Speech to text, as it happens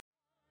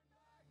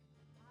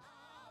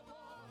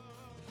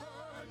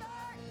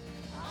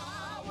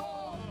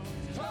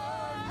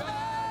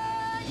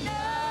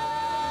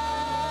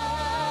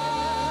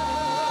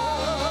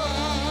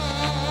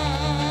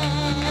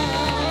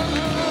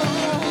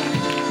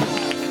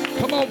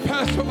on,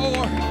 Pastor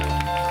Moore.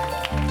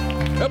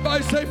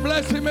 Everybody say,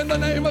 bless him in the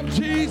name of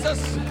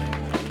Jesus.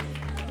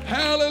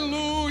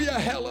 Hallelujah,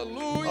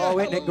 hallelujah. Oh,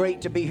 isn't it hallelujah.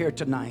 great to be here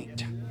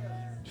tonight?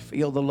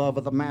 Feel the love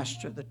of the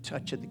Master, the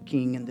touch of the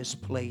King in this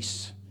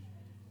place.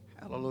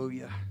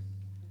 Hallelujah.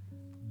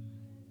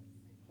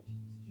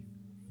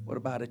 What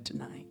about it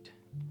tonight?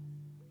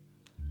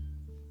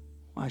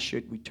 Why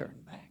should we turn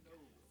back?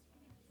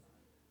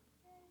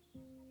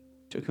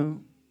 To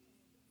whom?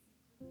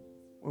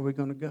 Where are we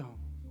going to go?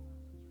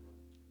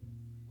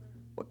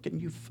 What can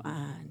you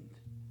find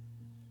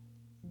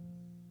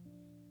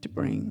to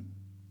bring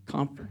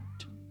comfort,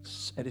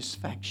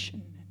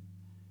 satisfaction,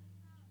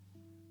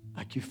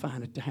 like you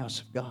find at the house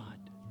of God,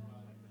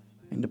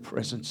 in the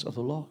presence of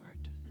the Lord?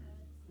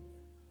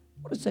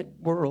 What has that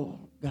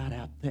world got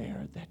out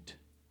there that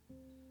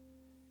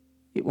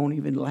it won't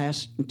even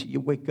last until you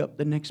wake up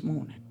the next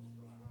morning?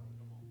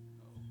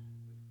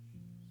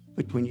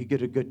 But when you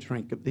get a good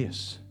drink of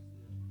this,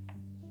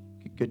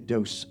 a good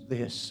dose of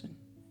this, and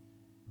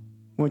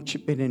once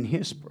you've been in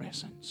His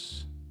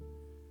presence,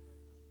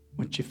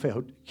 once you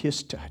felt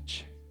His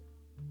touch,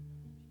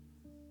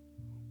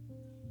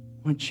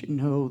 once you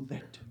know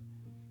that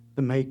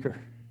the Maker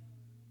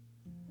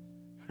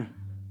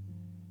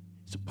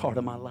is a part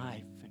of my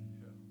life, and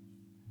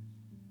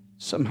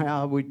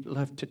somehow we'd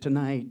love to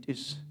tonight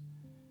is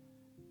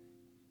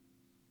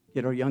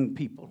get our young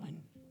people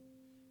and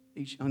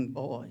these young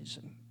boys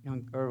and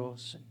young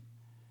girls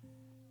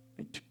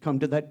and to come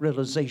to that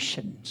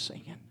realization,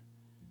 saying,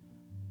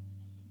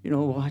 you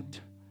know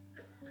what?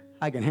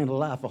 I can handle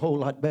life a whole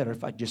lot better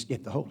if I just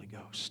get the Holy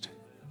Ghost.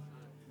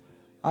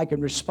 I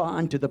can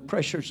respond to the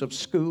pressures of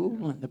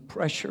school and the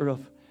pressure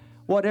of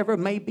whatever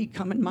may be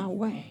coming my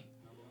way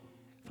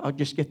if I'll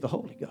just get the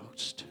Holy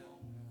Ghost.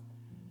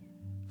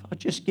 If I'll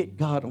just get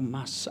God on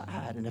my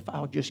side, and if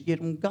I'll just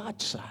get on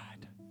God's side.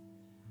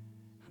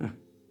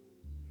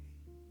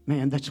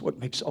 Man, that's what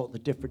makes all the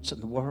difference in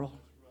the world.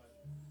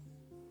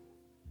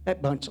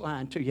 That bunch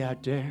lying to you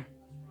out there,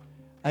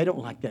 I don't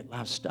like that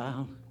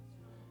lifestyle.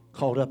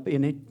 Caught up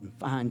in it and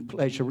find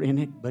pleasure in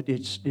it, but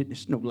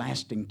it's no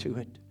lasting to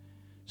it.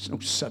 There's no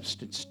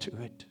substance to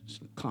it. There's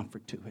no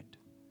comfort to it.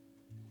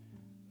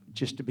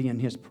 Just to be in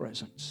His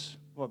presence.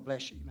 Lord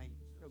bless you. You may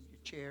go to your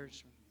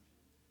chairs.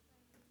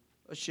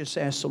 Let's just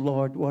ask the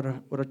Lord, what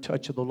a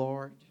touch of the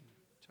Lord,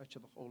 touch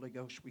of the Holy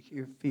Ghost we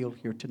feel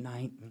here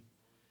tonight. And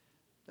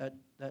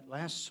that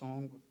last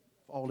song would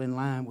fall in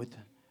line with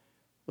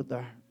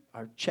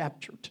our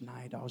chapter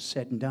tonight, all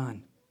said and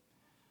done.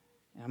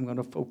 And I'm going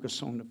to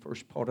focus on the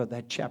first part of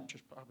that chapter,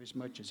 probably as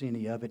much as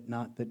any of it.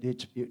 Not that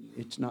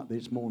it's not that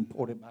it's more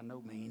important by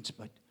no means,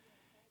 but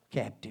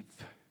captive.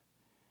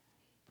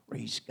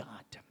 Praise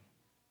God.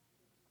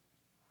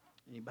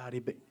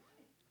 Anybody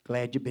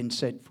glad you've been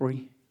set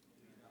free?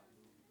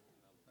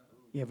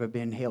 You ever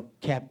been held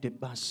captive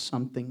by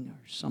something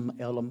or some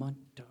element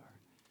or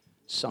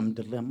some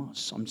dilemma,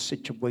 some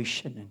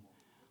situation, and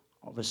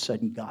all of a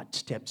sudden God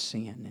steps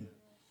in and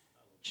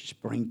just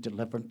brings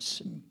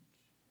deliverance and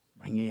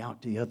bring you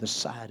out to the other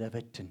side of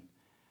it, and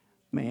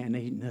man,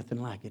 ain't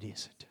nothing like it,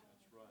 is it?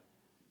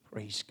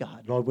 Praise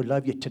God. Lord, we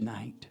love you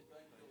tonight.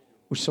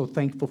 We're so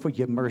thankful for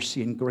your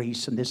mercy and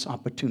grace and this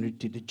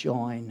opportunity to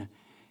join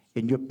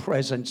in your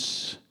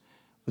presence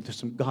with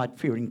some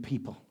God-fearing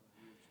people.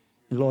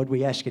 And Lord,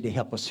 we ask you to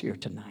help us here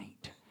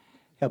tonight.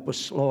 Help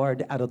us,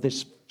 Lord, out of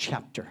this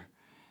chapter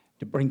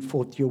to bring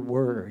forth your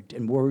word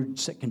and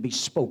words that can be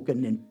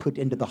spoken and put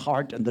into the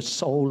heart and the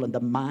soul and the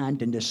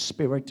mind and the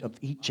spirit of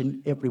each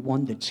and every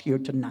one that's here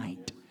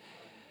tonight.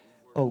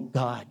 Oh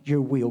God, your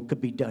will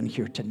could be done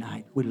here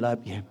tonight. We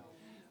love you.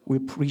 We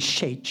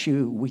appreciate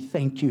you. We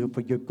thank you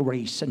for your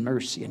grace and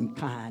mercy and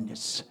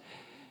kindness.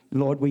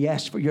 Lord, we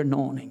ask for your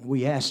anointing.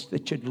 We ask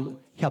that you'd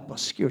help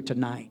us here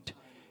tonight.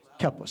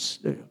 Help us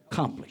to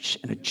accomplish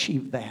and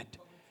achieve that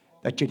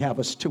you'd have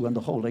us to in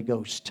the Holy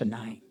Ghost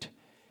tonight.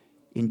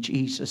 In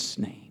Jesus'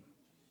 name.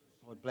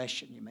 Lord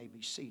bless you, and you may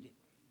be seated.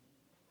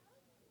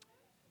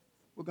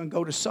 We're going to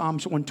go to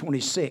Psalms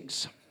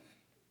 126.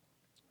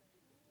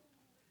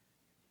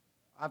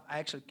 I've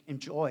actually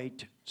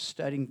enjoyed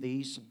studying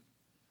these and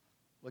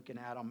looking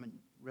at them and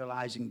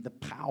realizing the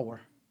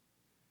power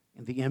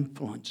and the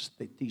influence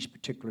that these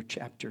particular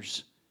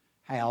chapters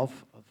have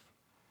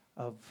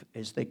of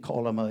as they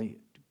call them, a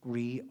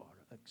degree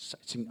or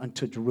accessing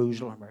unto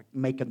Jerusalem, or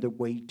making their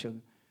way to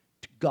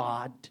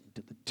God,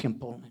 to the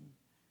temple, and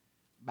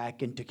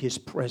back into His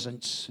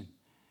presence.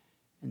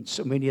 And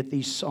so many of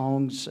these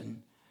songs,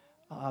 and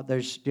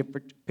there's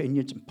different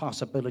opinions and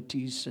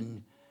possibilities,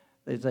 and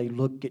as they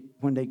look at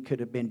when they could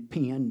have been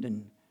penned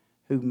and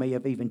who may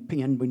have even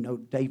penned. We know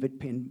David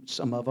penned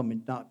some of them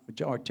and not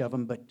majority of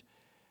them, but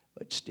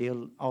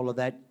still all of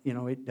that,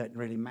 it doesn't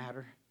really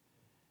matter.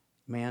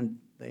 Man,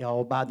 they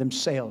all by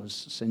themselves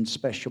send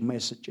special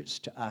messages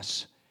to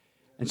us.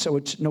 And so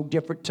it's no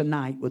different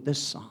tonight with the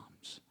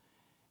Psalms.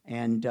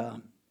 And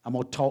I'm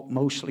going to talk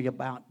mostly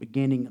about,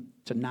 beginning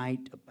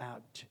tonight,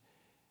 about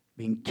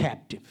being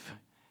captive.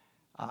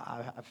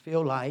 I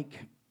feel like,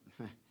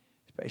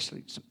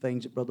 especially some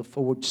things that Brother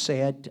Ford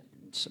said,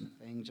 some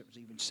things that was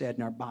even said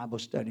in our Bible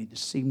study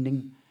this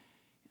evening.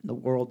 In the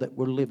world that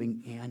we're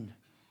living in,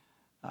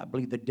 I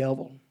believe the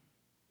devil,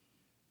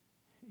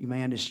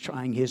 man, is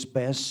trying his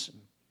best.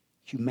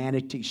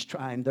 Humanity's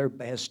trying their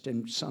best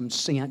in some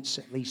sense,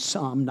 at least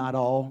some, not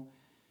all.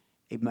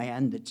 A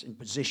man that's in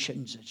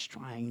positions that's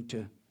trying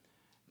to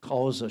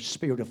cause a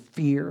spirit of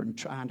fear and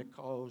trying to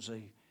cause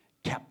a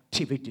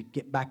captivity to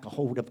get back a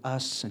hold of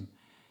us. And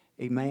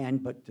amen.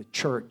 But the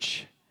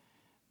church,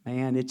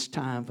 man, it's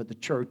time for the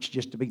church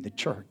just to be the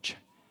church.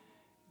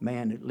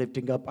 Man,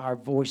 lifting up our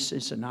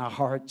voices and our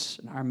hearts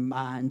and our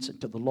minds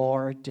unto the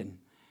Lord. And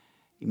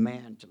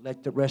amen, to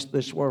let the rest of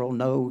this world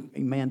know,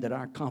 amen, that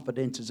our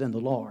confidence is in the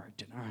Lord.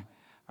 And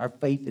our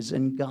faith is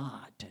in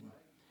God. And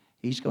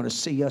He's going to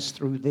see us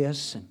through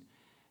this. And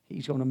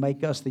He's going to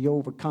make us the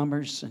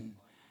overcomers. And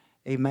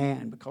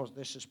amen, because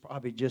this is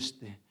probably just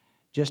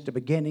the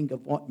beginning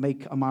of what may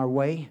come our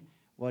way,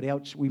 what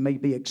else we may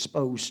be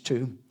exposed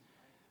to.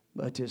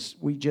 But as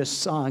we just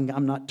sung,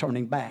 I'm not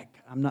turning back.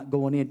 I'm not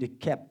going into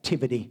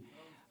captivity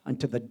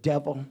unto the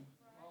devil,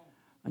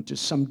 unto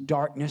some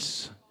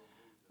darkness,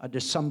 unto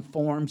some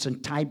forms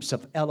and types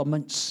of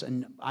elements.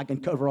 And I can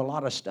cover a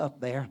lot of stuff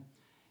there.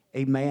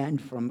 Amen.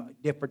 From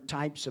different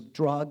types of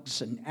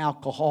drugs and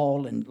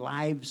alcohol and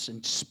lives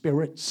and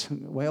spirits.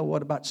 Well,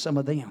 what about some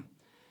of them?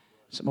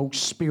 Some old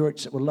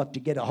spirits that would love to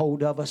get a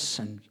hold of us,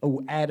 and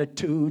old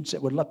attitudes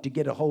that would love to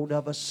get a hold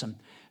of us, and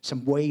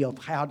some way of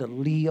how to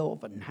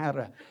live and how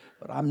to,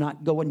 but I'm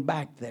not going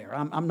back there.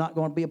 I'm not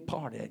going to be a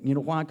part of it. You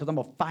know why? Because I'm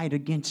going to fight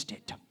against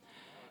it.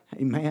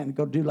 Amen. I'm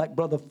going to do like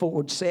Brother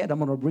Ford said. I'm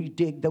going to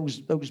redig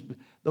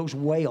those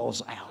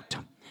wells out.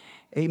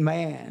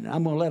 Amen.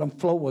 I'm going to let them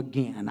flow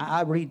again.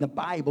 I read in the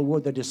Bible where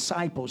the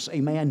disciples,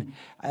 amen,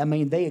 I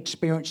mean, they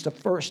experienced the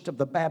first of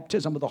the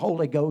baptism of the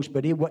Holy Ghost,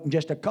 but it wasn't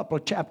just a couple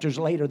of chapters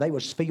later, they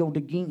was filled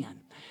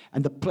again.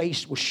 And the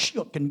place was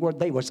shook and where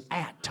they was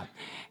at.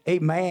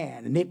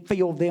 Amen. And it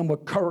filled them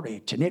with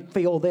courage, and it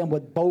filled them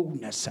with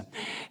boldness.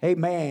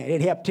 Amen.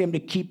 It helped him to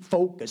keep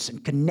focused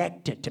and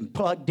connected and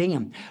plugged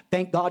in.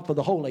 Thank God for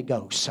the Holy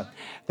Ghost.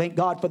 Thank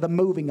God for the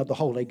moving of the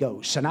Holy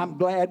Ghost. And I'm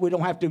glad we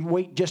don't have to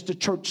wait just to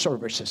church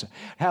services.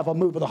 Have a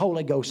move of the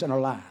Holy Ghost in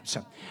our lives.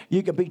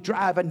 You could be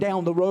driving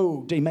down the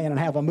road, amen, and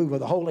have a move of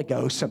the Holy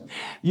Ghost.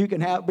 You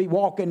can be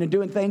walking and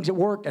doing things at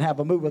work and have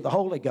a move of the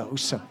Holy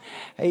Ghost.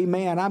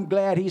 Amen. I'm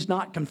glad He's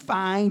not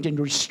confined and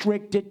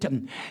restricted.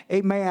 And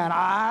amen.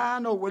 I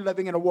know we're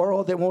living in a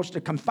world that wants to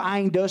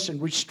confine us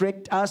and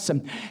restrict us.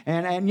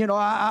 And you know,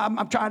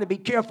 I'm trying to be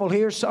careful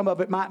here. Some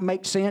of it might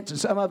make sense and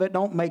some of it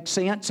don't make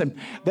sense. And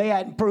they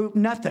hadn't proved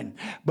nothing.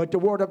 But the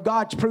Word of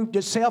God's proved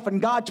itself,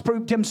 and God's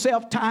proved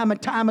Himself time and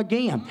time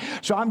again.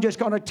 So I'm just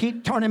going to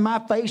keep turning my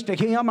face to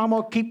Him. I'm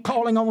going to keep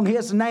calling on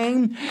His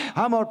name.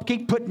 I'm going to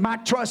keep putting my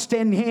trust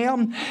in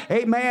Him.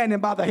 Amen.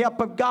 And by the help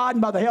of God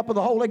and by the help of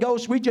the Holy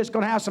Ghost, we're just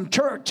going to have some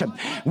church. And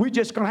we're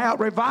just going to have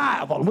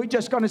revival. And we're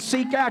just going to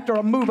seek after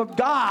a move of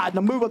God and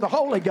the move of the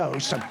Holy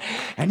Ghost.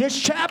 And this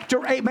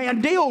chapter,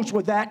 amen, deals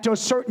with that to a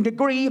certain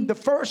degree. The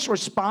first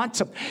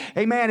response,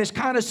 amen, is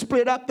kind of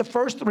split up, the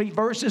first 3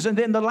 verses, and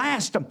then the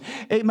last,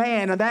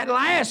 amen. And that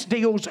last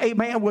deals,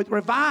 amen, with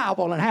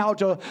revival and how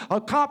to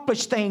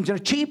accomplish things and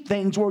achieve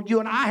things where you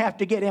and I have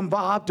to get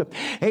involved,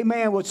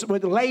 amen,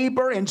 with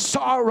labor and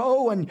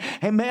sorrow, and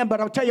amen.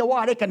 But I'll tell you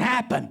what, it can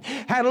happen.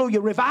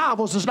 Hallelujah.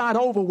 Revivals is not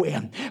over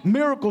with.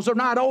 Miracles are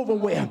not over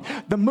with.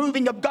 The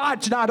moving of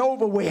God's not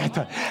over with.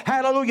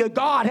 Hallelujah.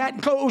 God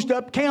hadn't closed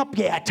up camp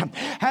yet.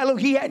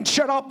 Hallelujah. He hadn't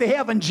shut off the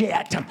heavens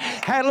yet.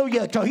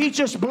 Hallelujah. So He's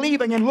just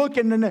believing and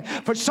looking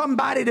for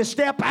somebody to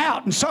step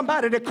out and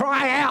somebody to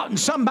cry out and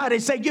somebody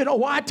to say, you know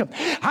what?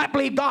 I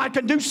believe God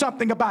can do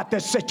something about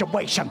this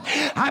situation.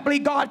 I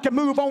believe God can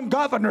move on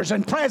governors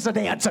and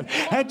presidents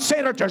and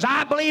senators.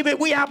 I believe that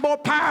we have more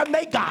power than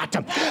they got.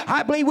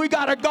 I believe we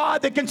got a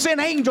God that can send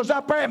angels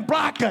up there and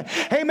block.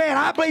 Amen.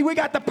 I believe we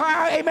got the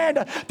power, amen,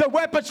 the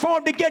weapons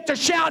formed against us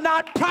shall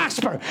not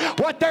prosper.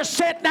 What they're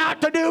setting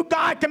out to do,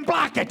 God can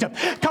block it.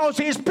 Because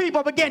His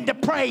people begin to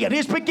pray and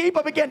His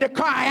people begin to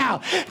cry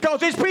out.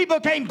 Because His people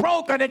came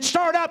broken and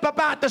stirred up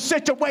about the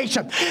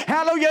situation.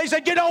 Hallelujah. He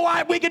said, you know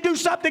what? We can do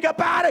something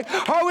about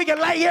it, or we can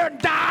lay here and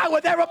die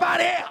with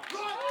everybody else.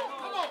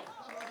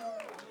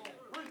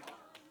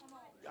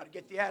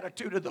 Get the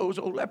attitude of those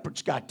old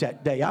leopards got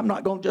that day. I'm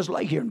not going to just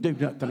lay here and do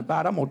nothing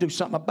about it. I'm going to do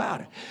something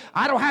about it.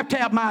 I don't have to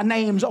have my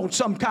names on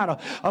some kind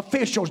of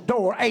official's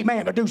door,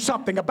 amen, to do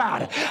something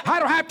about it. I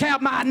don't have to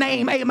have my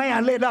name,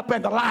 amen, lit up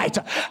in the lights.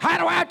 I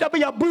don't have to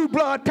be a blue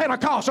blood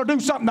Pentecostal to do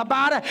something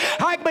about it.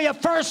 I can be a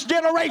first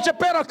generation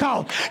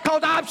Pentecost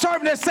because I'm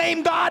serving the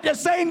same God, the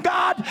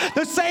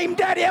same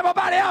daddy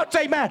everybody else,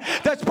 amen,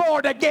 that's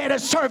born again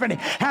is serving Him.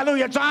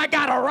 Hallelujah. So I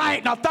got a right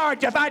and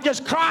authority if I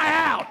just cry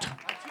out.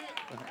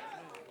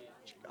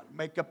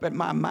 Make up in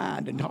my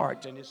mind and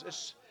heart. And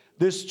as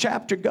this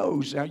chapter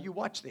goes, now you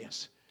watch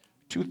this.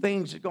 2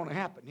 things are going to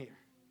happen here.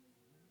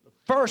 The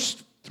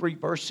first 3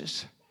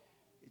 verses,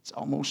 it's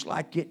almost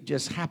like it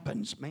just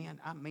happens, man.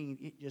 I mean,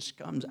 it just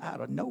comes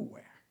out of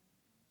nowhere.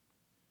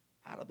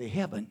 Out of the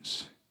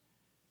heavens.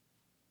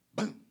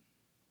 Boom.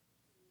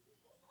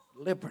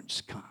 deliverance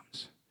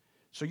comes.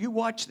 So you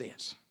watch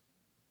this.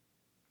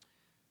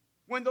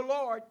 When the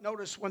Lord,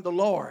 notice when the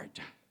Lord,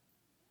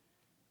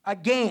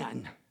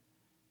 again,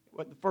 it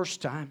wasn't the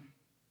first time.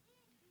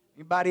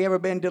 Anybody ever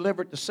been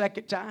delivered the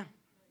second time?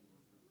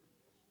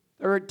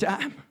 Third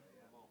time?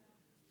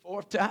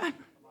 Fourth time?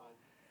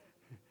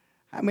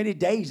 How many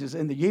days is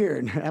in the year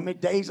and how many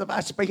days have I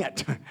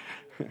spent?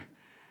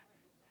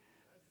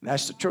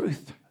 That's the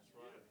truth.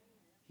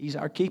 He's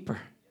our keeper.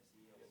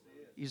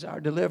 He's our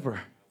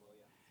deliverer.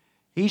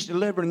 He's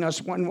delivering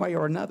us one way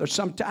or another.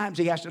 Sometimes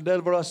he has to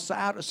deliver us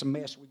out of some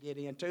mess we get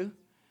into.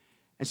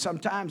 And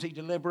sometimes he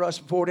delivers us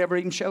before it ever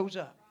even shows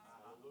up.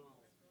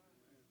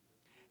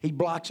 He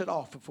blocks it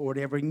off before it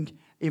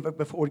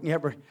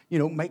ever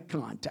make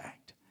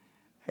contact.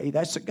 Hey,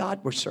 that's the God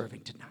we're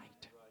serving tonight.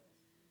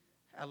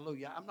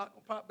 Hallelujah. I'm not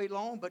going to probably be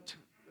long, but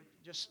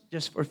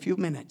just for a few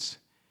minutes.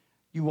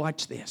 You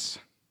watch this.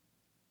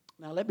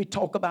 Now let me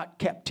talk about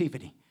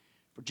captivity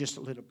for just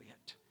a little bit.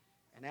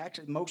 And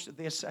actually, most of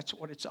this, that's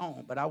what it's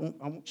on, but I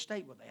won't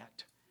stay with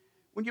that.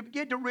 When you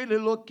begin to really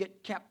look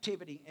at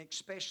captivity,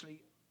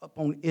 especially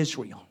upon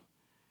Israel,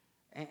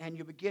 and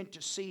you begin to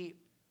see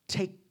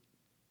take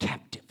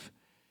captive,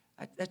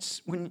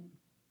 that's when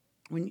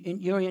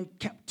you're in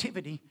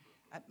captivity,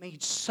 that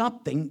means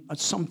something,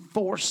 some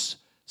force,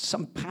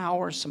 some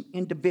power, some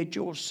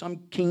individual, some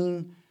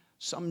king,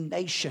 some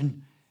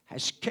nation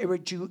has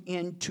carried you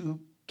into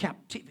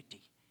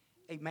captivity.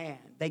 Amen.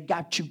 They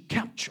got you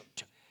captured.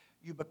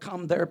 You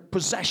become their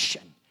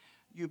possession.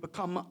 You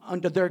become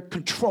under their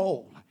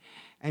control.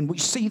 And we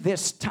see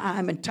this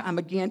time and time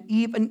again,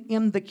 even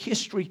in the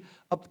history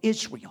of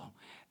Israel.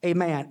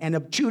 Amen. And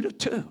of Judah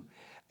too.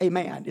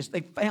 Amen. As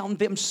they found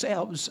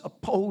themselves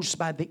opposed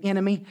by the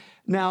enemy.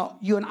 Now,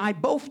 you and I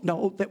both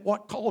know that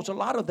what caused a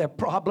lot of their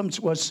problems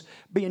was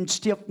being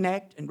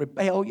stiff-necked and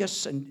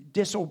rebellious and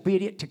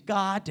disobedient to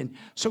God. And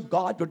so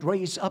God would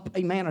raise up,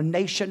 amen, a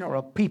nation or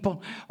a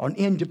people or an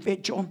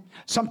individual.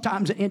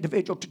 Sometimes an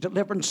individual to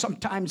deliver and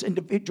sometimes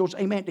individuals,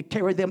 amen, to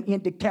carry them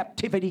into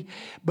captivity.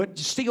 But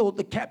still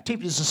the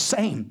captivity is the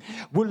same.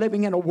 We're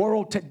living in a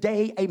world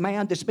today,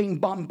 amen, that's being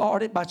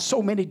bombarded by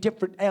so many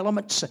different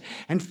elements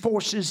and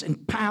forces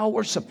and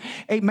powers.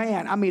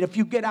 Amen. I mean, if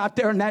you get out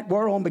there in that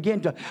world and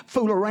begin to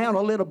fool around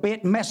a little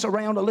bit, mess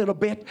around a little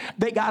bit,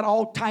 they got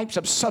all types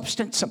of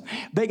substance.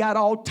 They got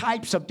all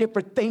types of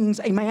different things,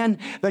 amen,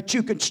 that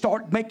you can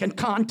start making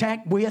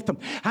contact with.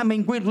 I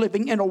mean, we're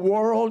living in a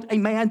world,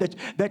 amen,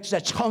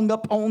 that's hung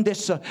up on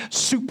this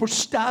super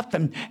stuff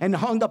and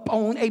hung up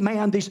on,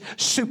 amen, these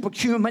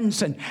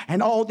superhumans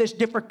and all this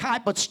different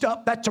type of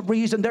stuff. That's the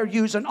reason they're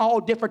using all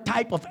different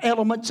type of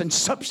elements and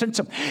substance,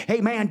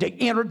 amen,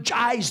 to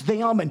energize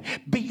them and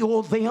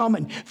build them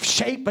and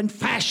shape and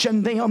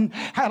fashion them.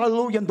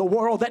 Hallelujah, in the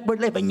world that we're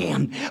living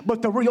in.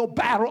 But the real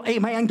battle,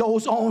 amen,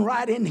 goes on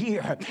right in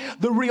here.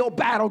 The real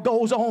battle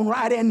goes on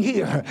right in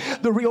here.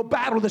 The real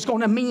battle that's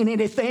going to mean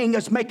anything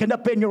is making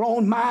up in your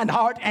own mind,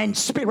 heart, and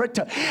spirit.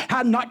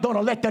 I'm not going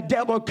to let the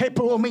devil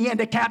pull me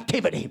into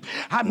captivity.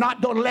 I'm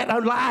not going to let a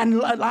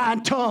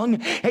lying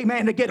tongue,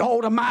 amen, to get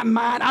hold of my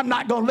mind. I'm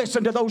not going to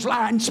listen to those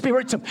lying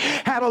spirits.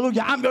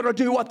 Hallelujah. I'm going to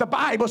do what the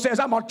Bible says.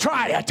 I'm going to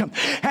try it.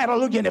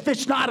 Hallelujah. And if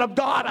it's not of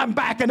God, I'm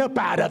backing up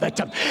out of it.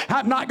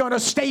 I'm not going to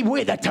stay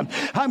with it.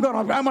 I'm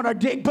going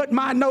to put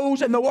my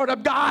nose in the Word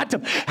of God.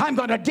 I'm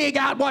going to dig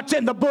out what's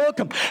in the book.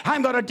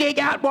 I'm going to dig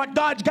out what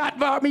God's got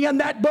for me in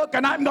that book,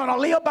 and I'm going to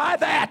live by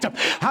that.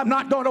 I'm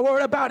not going to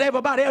worry about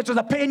everybody else's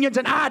opinions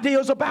and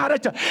ideas about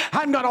it.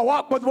 I'm going to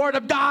walk with the Word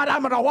of God.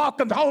 I'm going to walk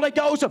in the Holy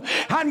Ghost.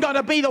 I'm going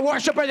to be the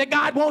worshiper that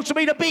God wants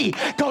me to be.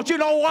 Because you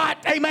know what?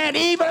 Amen.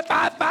 Even if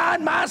I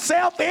find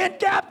myself in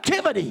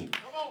captivity.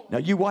 Now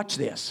you watch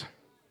this.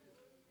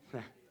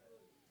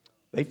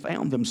 They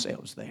found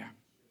themselves there.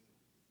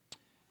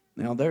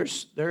 Now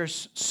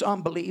there's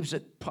some believes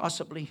that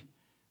possibly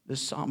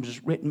this psalm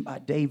is written by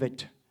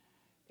David,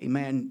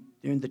 amen,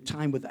 during the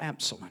time with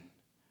Absalom.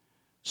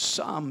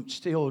 Some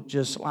still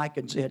just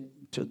likens it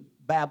to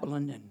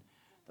Babylon and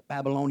the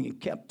Babylonian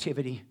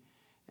captivity.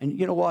 And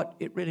you know what?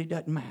 It really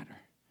doesn't matter.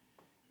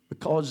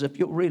 Because if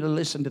you'll really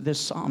listen to this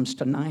psalms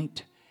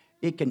tonight,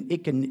 it can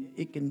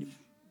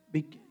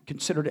be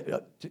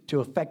considered to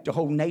affect a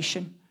whole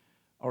nation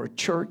or a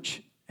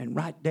church, and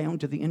right down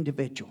to the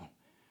individual,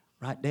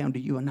 right down to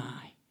you and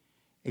I.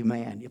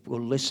 Amen. If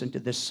we'll listen to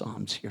this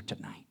psalms here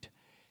tonight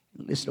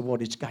and listen to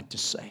what it's got to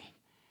say.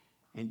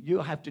 And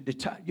you'll have to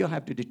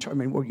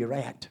determine where you're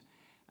at.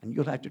 And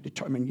you'll have to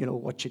determine,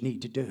 what you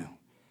need to do.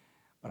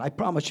 But I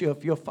promise you,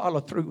 if you'll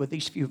follow through with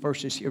these few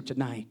verses here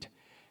tonight,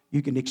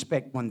 you can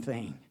expect one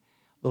thing.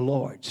 The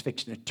Lord's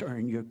fixing to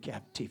turn your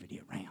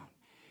captivity around.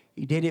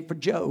 He did it for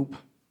Job.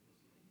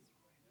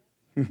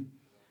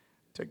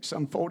 Took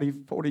some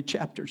 40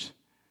 chapters.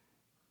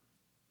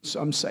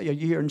 Some say a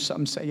year and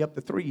some say up to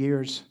 3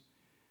 years.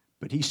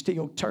 But he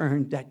still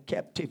turned that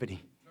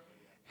captivity.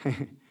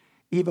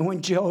 Even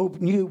when Job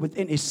knew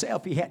within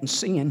himself he hadn't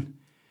sinned.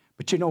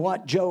 But you know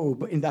what?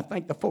 Job, in I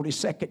think the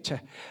 42nd,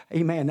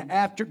 amen,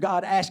 after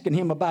God asking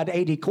him about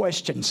 80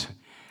 questions,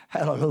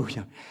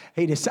 Hallelujah.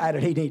 He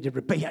decided he needed to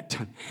repent.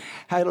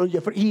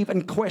 Hallelujah. For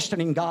even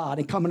questioning God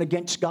and coming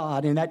against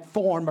God in that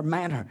form or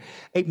manner.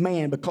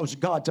 Amen. Because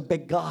God's a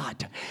big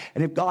God.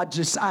 And if God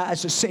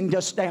decides to send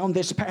us down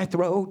this path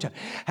road,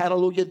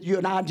 hallelujah, you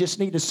and I just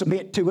need to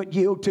submit to it,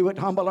 yield to it,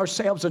 humble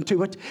ourselves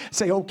into it.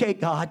 Say, okay,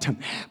 God,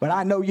 but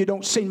I know you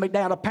don't send me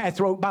down a path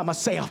road by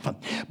myself,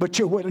 but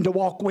you're willing to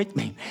walk with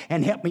me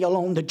and help me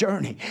along the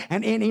journey.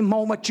 And any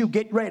moment you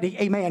get ready,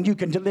 amen, you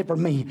can deliver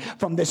me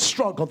from this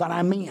struggle that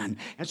I'm in.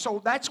 And so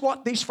that's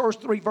what these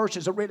first 3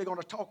 verses are really going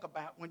to talk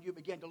about when you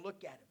begin to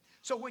look at it.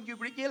 So when you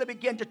really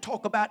begin to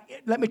talk about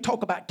it, let me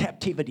talk about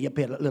captivity a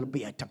little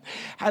bit.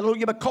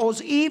 Hallelujah.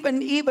 Because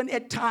even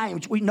at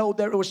times, we know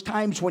there was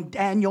times when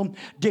Daniel,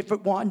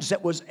 different ones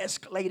that was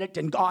escalated,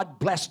 and God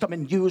blessed them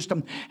and used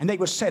them, and they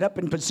were set up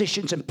in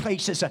positions and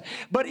places.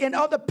 But in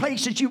other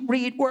places you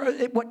read where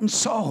it wasn't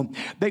so.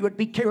 They would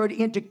be carried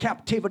into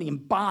captivity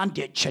and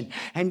bondage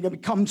and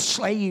become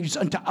slaves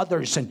unto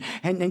others and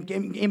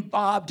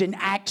involved in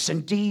acts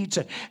and deeds,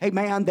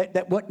 amen,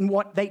 that wasn't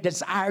what they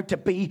desired to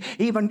be.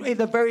 Even in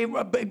the very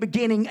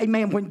beginning,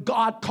 amen, when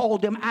God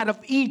called them out of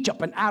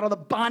Egypt and out of the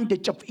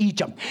bondage of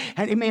Egypt,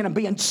 and amen, and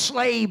being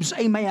slaves,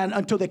 amen,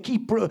 unto the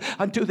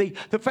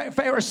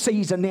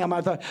Pharisees and them,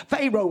 or the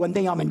Pharaoh and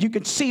them, and you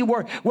can see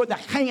where the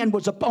hand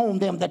was upon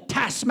them, the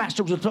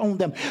taskmaster was upon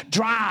them,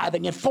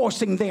 driving and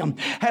forcing them,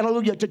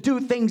 hallelujah, to do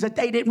things that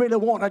they didn't really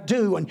want to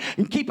do, and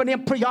keeping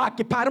them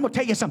preoccupied. I'm going to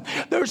tell you something.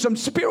 There's some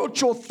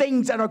spiritual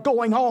things that are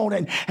going on,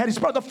 and as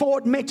Brother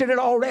Ford mentioned it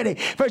already,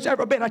 if there's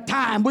ever been a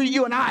time where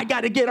you and I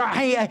got to get our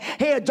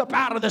heads up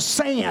out of the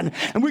sand,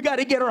 and we got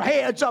to get our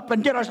heads up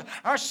and get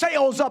our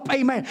sails up,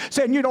 amen,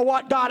 saying, you know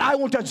what, God, I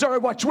want to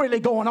observe what's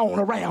really going on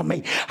around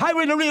me. I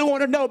really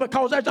want to know,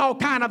 because there's all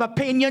kind of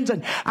opinions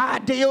and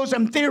ideals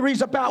and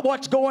theories about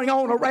what's going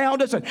on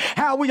around us and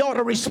how we ought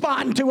to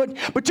respond to it.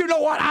 But you know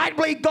what? I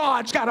believe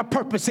God's got a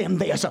purpose in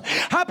this.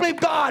 I believe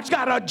God's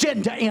got an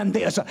agenda in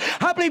this.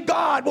 I believe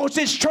God wants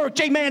His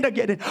church, amen, to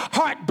get it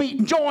heartbeat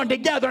and joined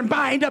together and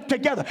bind up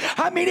together.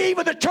 I mean,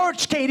 even the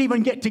church can't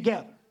even get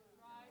together.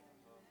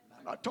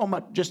 I'm not talking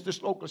about just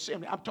this local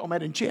assembly. I'm talking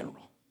about in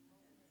general.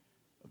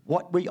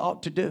 What we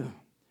ought to do.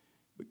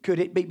 But could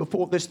it be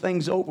before this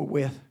thing's over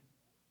with?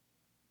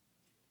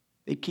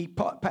 They keep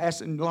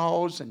passing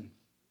laws and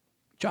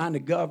trying to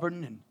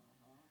govern and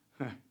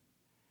well,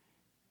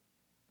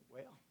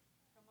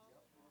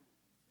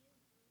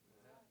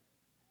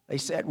 they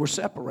said we're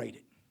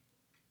separated.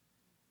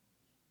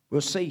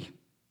 We'll see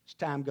as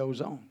time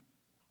goes on.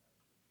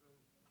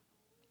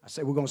 I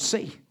said we're going to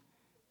see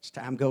as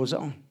time goes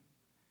on.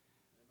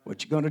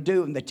 What you're going to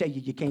do, and they tell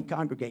you can't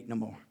congregate no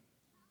more.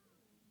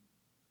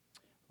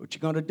 What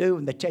you're going to do,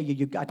 and they tell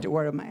you got to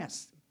wear a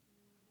mask.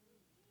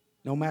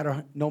 No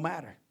matter.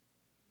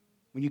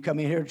 When you come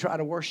in here to try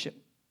to worship.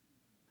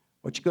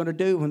 What you're going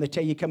to do when they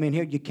tell you come in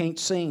here, you can't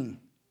sing.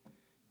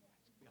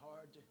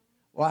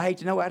 Well, I hate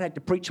to know, I'd have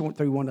to preach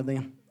through one of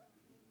them.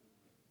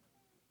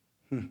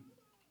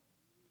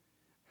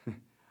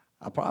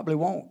 I probably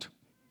won't.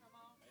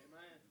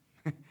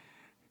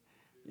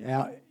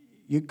 Yeah,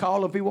 you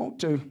call if you want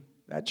to.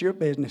 That's your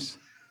business.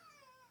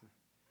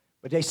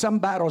 But there's some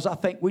battles I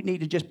think we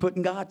need to just put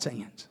in God's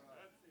hands.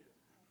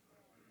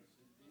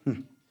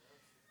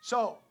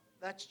 So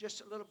that's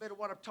just a little bit of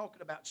what I'm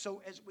talking about.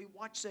 So as we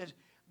watch this,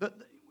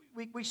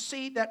 we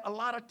see that a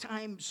lot of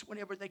times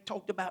whenever they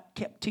talked about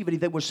captivity,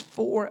 there was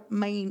 4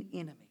 main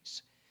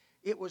enemies.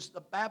 It was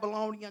the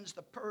Babylonians,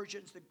 the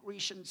Persians, the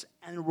Grecians,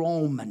 and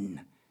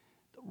the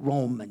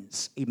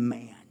Romans.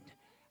 Amen.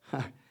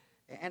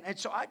 And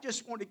so I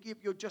just want to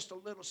give you just a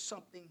little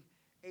something,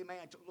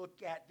 amen, to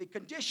look at. The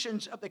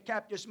conditions of the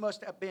captives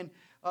must have been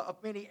of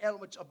many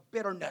elements of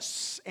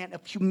bitterness and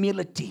of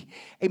humility,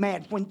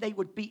 amen, when they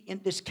would be in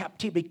this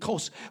captivity,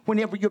 because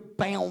whenever you're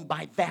bound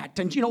by that,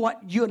 and you know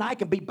what, you and I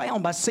can be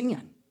bound by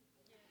sin.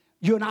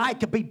 You and I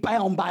could be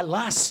bound by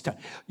lust.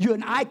 You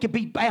and I could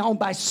be bound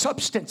by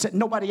substance that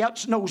nobody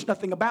else knows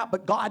nothing about,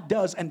 but God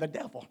does, and the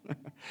devil.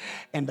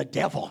 And the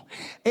devil.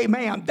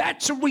 Amen.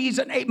 That's the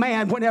reason,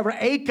 amen, whenever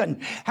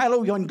Achan,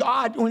 hallelujah, and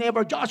God,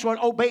 whenever Joshua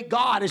obeyed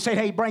God and said,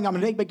 hey, bring them,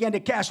 and they began to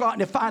cast out,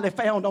 and they finally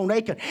found on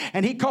Achan.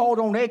 And he called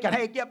on Achan,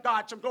 hey, give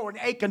God some glory.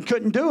 And Achan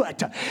couldn't do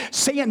it.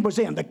 Sin was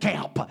in the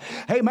camp.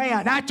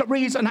 Amen. That's the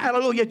reason,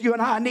 hallelujah, you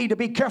and I need to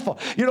be careful.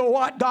 You know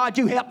what? God,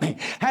 you help me.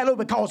 Hallelujah,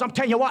 because I'm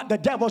telling you what, the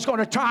devil's going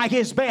to try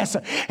his best,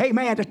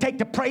 amen, to take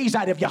the praise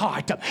out of your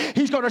heart.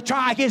 He's going to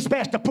try his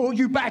best to pull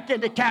you back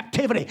into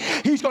captivity.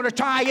 He's going to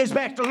try his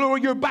best to lure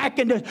you back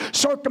into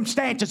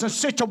circumstances and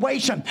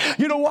situations.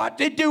 You know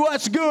what? It do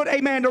us good,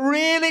 amen, to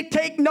really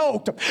take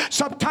note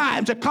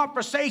sometimes of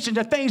conversations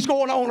and things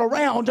going on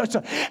around us.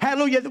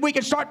 Hallelujah. We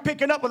can start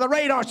picking up with the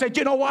radar and say,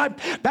 you know what?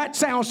 That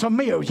sounds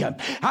familiar.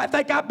 I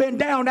think I've been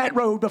down that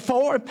road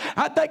before.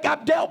 I think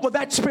I've dealt with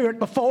that spirit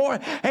before.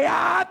 Hey,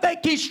 I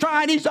think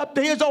he's up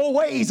to his old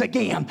ways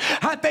again.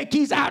 I think think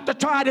he's out to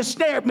try to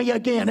snare me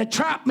again and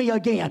trap me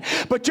again.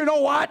 But you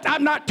know what?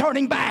 I'm not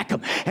turning back.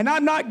 And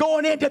I'm not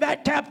going into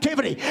that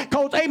captivity.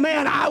 Because,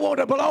 amen, I want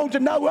to belong to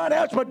no one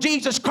else but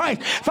Jesus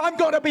Christ. If I'm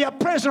going to be a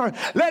prisoner,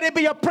 let it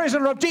be a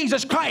prisoner of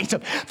Jesus Christ.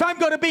 If I'm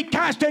going to be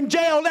cast in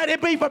jail, let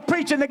it be for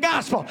preaching the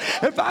gospel.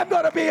 If I'm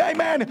going to be,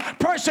 amen,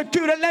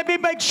 persecuted, let me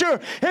make sure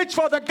it's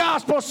for the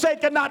gospel's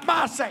sake and not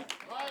my sake.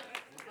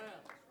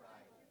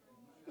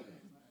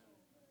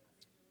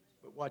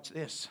 But watch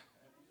this.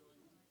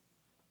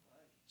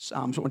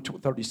 Psalms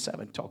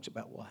 137 talks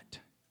about what?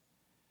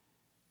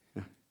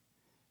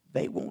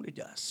 They wanted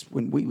us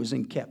when we was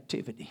in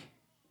captivity.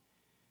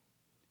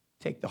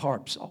 Take the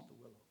harps off the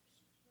willows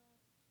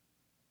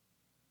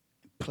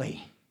and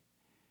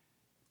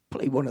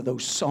play one of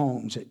those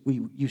songs that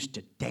we used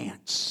to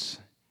dance.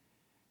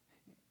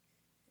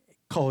 It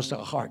caused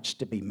our hearts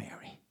to be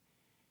merry.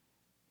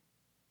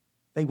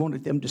 They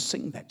wanted them to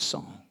sing that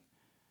song,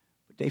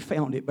 but they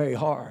found it very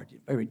hard,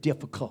 very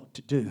difficult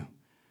to do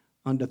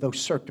under those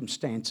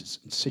circumstances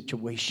and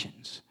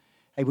situations.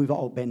 Hey, we've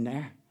all been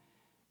there.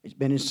 It's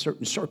been in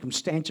certain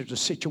circumstances, a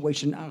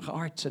situation in our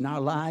hearts and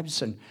our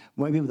lives, and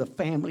maybe with the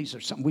families or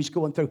something we was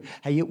going through.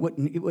 Hey, it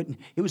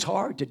was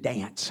hard to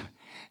dance.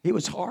 It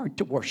was hard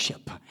to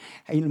worship.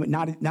 Hey,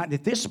 not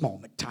at this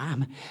moment in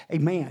time.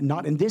 Amen.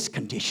 Not in this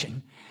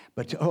condition.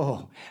 But,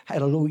 oh,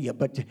 hallelujah.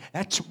 But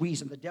that's the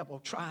reason the devil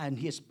trying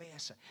his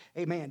best,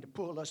 amen, to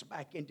pull us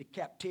back into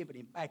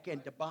captivity, back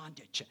into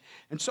bondage.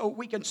 And so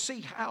we can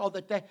see how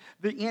that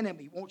the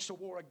enemy wants to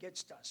war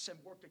against us and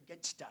work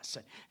against us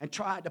and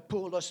try to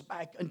pull us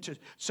back into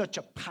such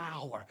a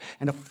power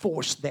and a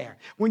force there.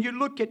 When you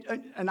look at,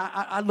 and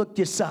I looked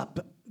this up,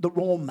 the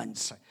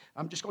Romans.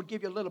 I'm just going to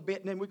give you a little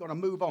bit and then we're going to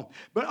move on.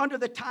 But under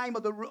the time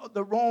of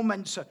the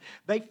Romans,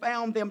 they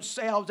found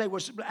themselves, there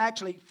was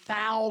actually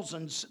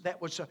thousands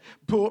that was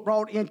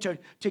brought into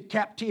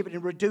captivity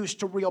and reduced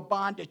to real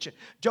bondage.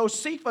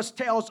 Josephus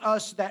tells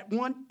us that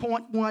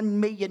 1.1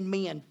 million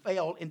men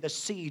fell in the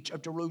siege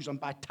of Jerusalem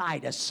by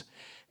Titus.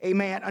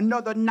 Amen.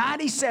 Another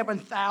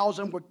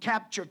 97,000 were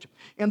captured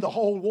in the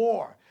whole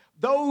war.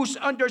 Those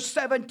under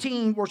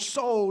 17 were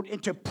sold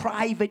into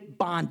private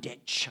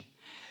bondage.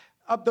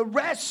 Of the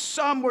rest,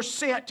 some were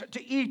sent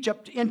to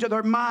Egypt into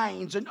their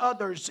mines, and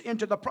others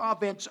into the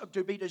province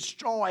to be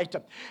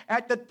destroyed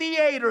at the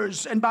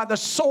theaters and by the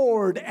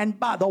sword and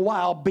by the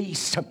wild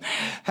beast.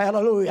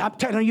 Hallelujah. I'm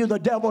telling you, the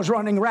devil's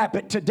running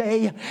rapid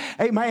today.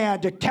 Amen.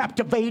 To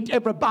captivate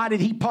everybody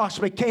he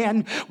possibly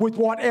can with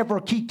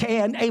whatever he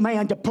can.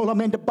 Amen. To pull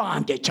them into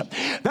bondage.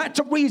 That's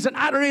a reason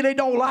I really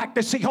don't like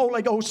to see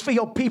Holy Ghost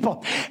filled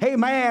people.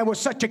 Amen. With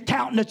such a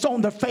countenance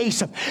on their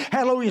face.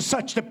 Hallelujah.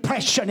 Such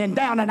depression and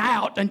down and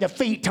out and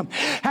defeat.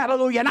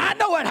 Hallelujah. And I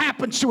know it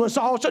happens to us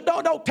all, so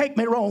don't take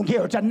me wrong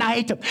here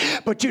tonight.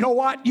 But you know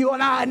what? You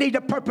and I need a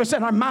purpose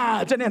in our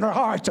minds and in our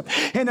hearts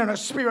and in our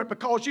spirit,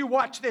 because you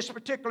watch this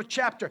particular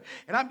chapter,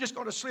 and I'm just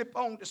going to slip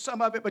on to some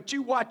of it, but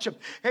you watch,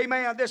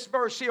 amen, this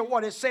verse here,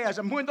 what it says.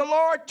 And when the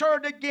Lord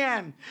turned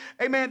again,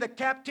 amen, the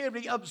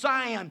captivity of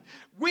Zion,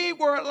 we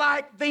were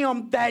like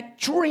them that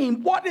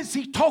dream. What is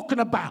he talking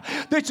about?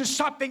 This is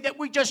something that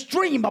we just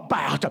dream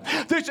about.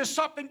 This is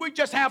something we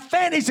just have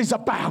fantasies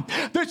about.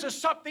 This is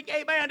something,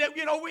 amen, that,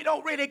 we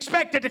don't really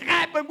expect it to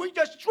happen. We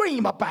just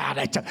dream about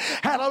it.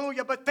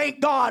 Hallelujah. But thank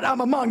God I'm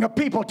among a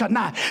people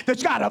tonight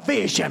that's got a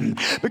vision.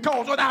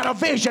 Because without a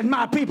vision,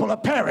 my people will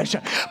perish.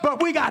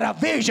 But we got a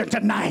vision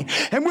tonight.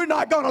 And we're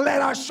not going to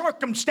let our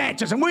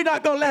circumstances and we're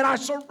not going to let our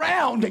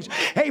surroundings,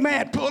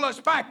 amen, pull us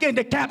back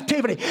into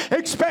captivity,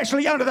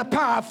 especially under the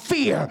power of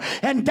fear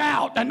and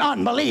doubt and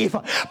unbelief.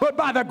 But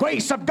by the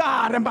grace of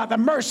God and by the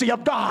mercy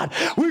of God,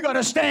 we're going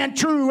to stand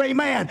true,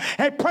 amen,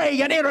 and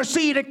pray and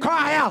intercede and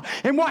cry out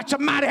and watch the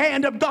mighty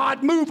hand of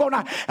God move on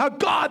a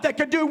God that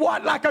can do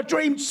what? Like a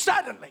dream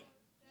suddenly,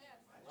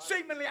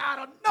 seemingly out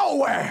of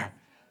nowhere.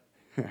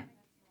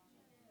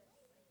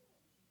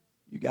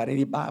 You got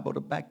any Bible to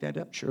back that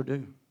up? Sure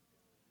do.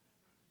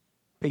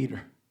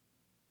 Peter.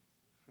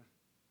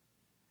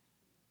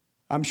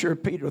 I'm sure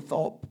Peter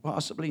thought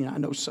possibly, and I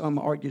know some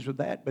argues with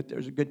that, but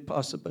there's a good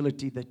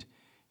possibility that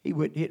he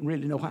didn't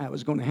really know how it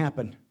was going to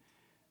happen.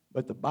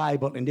 But the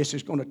Bible, and this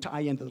is going to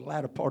tie into the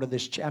latter part of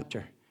this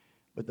chapter,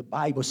 but the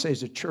Bible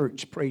says the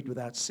church prayed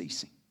without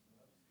ceasing.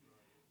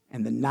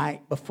 And the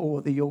night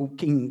before the old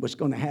king was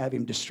going to have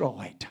him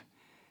destroyed,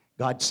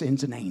 God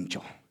sends an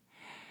angel.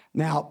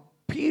 Now,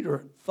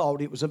 Peter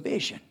thought it was a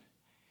vision.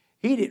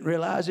 He didn't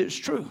realize it was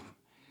true.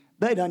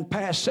 They done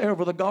passed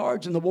several of the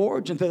guards and the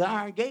wards until the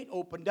iron gate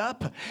opened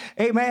up.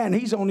 Amen.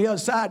 He's on the other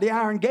side of the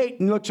iron gate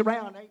and looks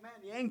around. Amen.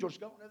 The angel's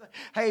going.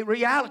 Hey,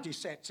 reality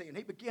sets in.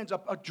 He begins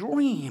a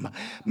dream.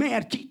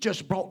 Man, he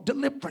just brought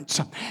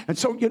deliverance. And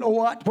so, you know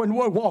what? When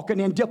we're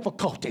walking in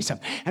difficulties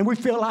and we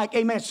feel like,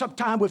 amen,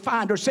 sometimes we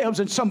find ourselves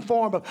in some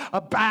form of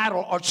a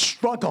battle or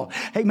struggle,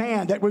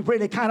 amen, that we've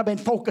really kind of been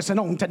focusing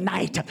on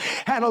tonight.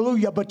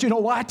 Hallelujah. But you know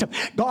what?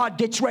 God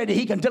gets ready.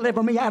 He can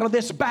deliver me out of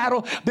this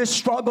battle, this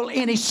struggle,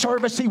 any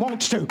service he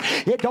wants to.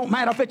 It don't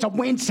matter if it's a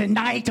Wednesday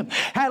night.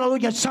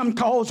 Hallelujah. Some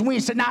calls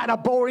Wednesday night a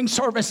boring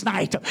service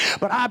night.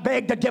 But I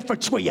beg to differ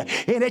works with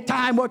you.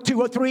 Anytime where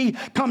 2 or 3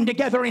 come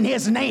together in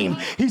His name,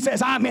 He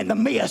says, I'm in the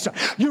midst.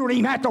 You don't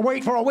even have to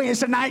wait for a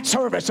Wednesday night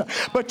service,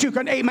 but you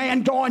can,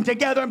 amen, join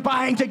together and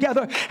bind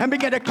together and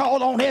begin to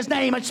call on His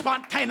name, and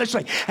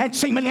spontaneously and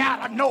seemingly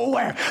out of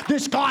nowhere,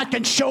 this God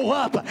can show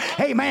up,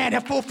 amen,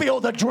 and fulfill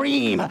the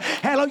dream.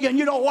 Hallelujah. And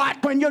you know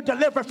what? When you're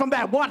delivered from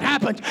that, what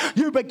happens?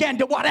 You begin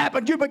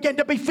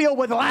to be filled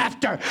with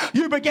laughter.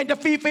 You begin to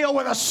be filled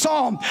with a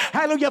song.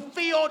 Hallelujah.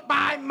 Filled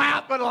my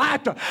mouth with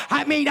laughter.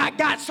 I mean, I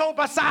got so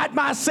beside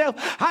myself.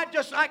 I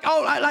just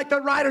like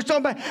the writer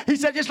told me. He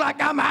said, just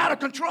like I'm out of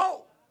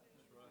control.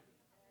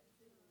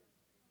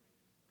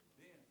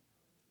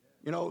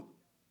 You know,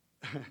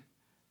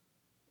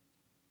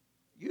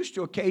 used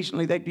to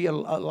occasionally there'd be a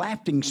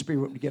laughing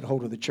spirit to get a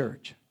hold of the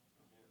church.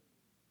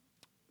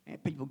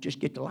 And people just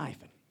get to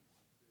laughing.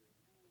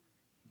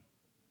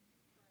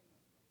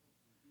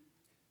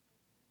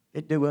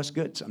 It do us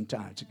good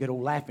sometimes. A good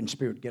old laughing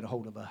spirit to get a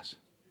hold of us.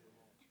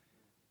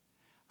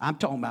 I'm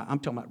talking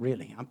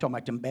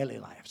about them belly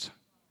laughs.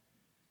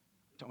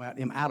 I'm talking about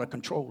them out of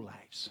control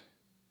laughs.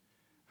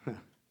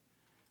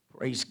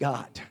 Praise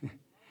God.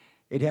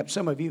 It helps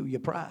some of you,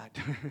 your pride.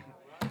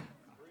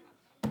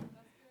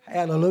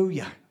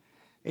 Hallelujah.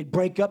 It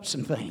break up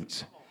some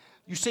things.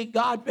 You see,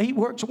 God, He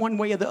works one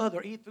way or the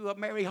other, either through a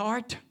merry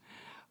heart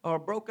or a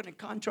broken and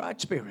contrite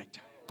spirit.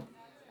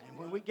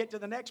 When we get to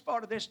the next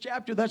part of this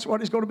chapter, that's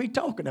what He's going to be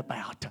talking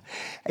about.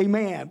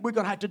 Amen. We're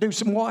going to have to do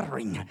some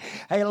watering.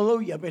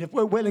 Hallelujah. But if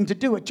we're willing to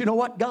do it, you know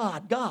what?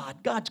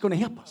 God's going to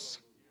help us.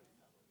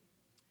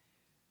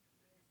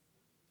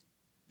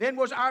 Then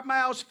was our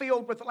mouths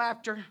filled with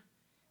laughter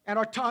and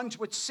our tongues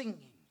with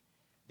singing.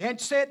 Then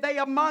said they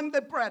among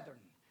the brethren,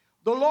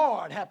 the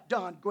Lord hath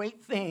done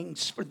great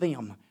things for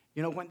them.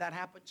 You know when that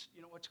happens?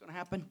 You know what's going to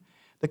happen?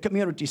 The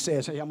community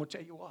says, hey, I'm going to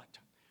tell you what.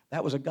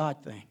 That was a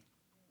God thing.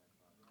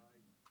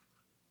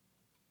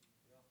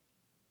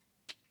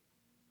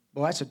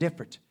 Boy, that's a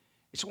difference.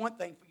 It's one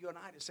thing for you and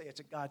I to say it's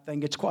a God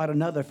thing. It's quite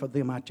another for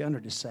them out yonder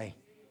to say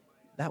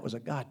that was a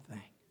God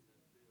thing.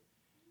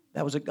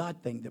 That was a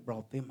God thing that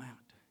brought them out.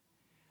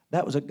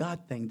 That was a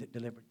God thing that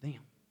delivered them.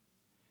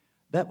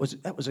 That was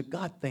a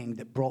God thing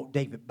that brought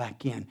David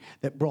back in,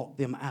 that brought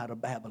them out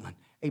of Babylon.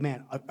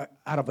 Amen.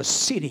 Out of a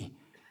city.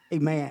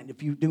 Amen.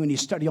 If you do any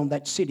study on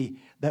that city,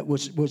 that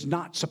was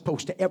not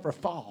supposed to ever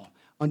fall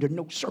under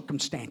no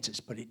circumstances,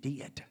 but it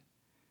did.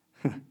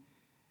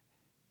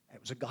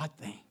 It was a God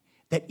thing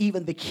that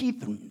even the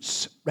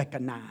heathens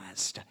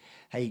recognized.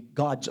 Hey,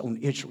 God's on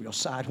Israel's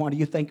side. Why do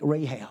you think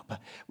Rahab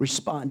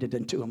responded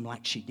unto him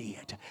like she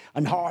did?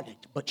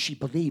 Unhardened, but she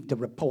believed the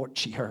report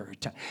she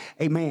heard.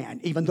 Amen.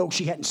 Even though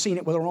she hadn't seen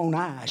it with her own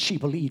eyes, she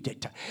believed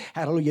it.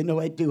 Hallelujah. You know,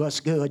 it do us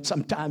good.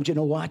 Sometimes, you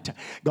know what?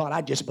 God,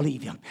 I just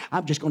believe Him.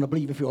 I'm just going to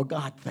believe if you're a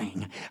God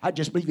thing. I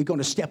just believe you're going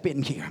to step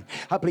in here.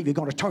 I believe you're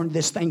going to turn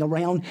this thing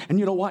around. And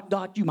you know what,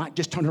 God? You might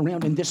just turn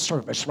around in this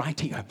service right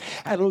here.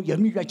 Hallelujah.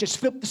 You might just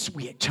flip the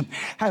switch.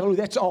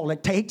 Hallelujah. That's all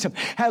it takes.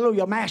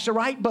 Hallelujah. Mash the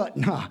right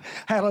button.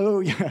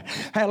 Hallelujah.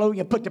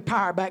 Hallelujah. Put the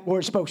power back where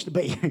it's supposed to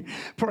be.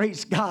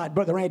 Praise God.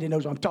 Brother Randy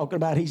knows what I'm talking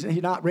about. He's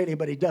not really,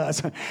 but he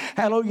does.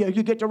 Hallelujah.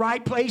 You get the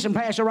right place and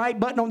pass the right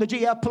button on the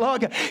GF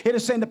plug, it'll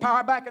send the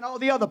power back in all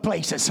the other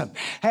places.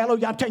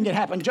 Hallelujah. I'm telling you, it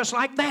happened just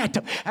like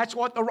that. That's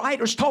what the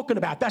writer's talking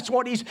about. That's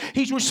what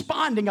he's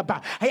responding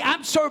about. Hey,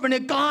 I'm serving a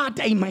God,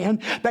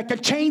 amen, that can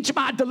change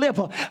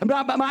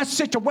my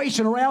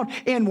situation around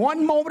in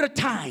one moment of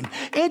time,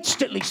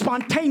 instantly,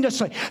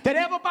 spontaneously, that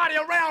everybody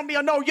around me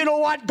will know, you know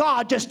what?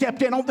 God just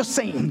stepped in on the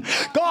scene.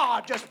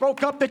 God just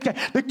broke up the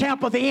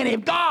camp of the enemy.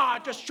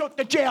 God just shook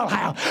the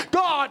jailhouse.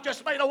 God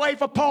just made a way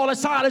for Paul and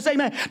Silas,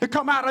 amen, to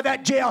come out of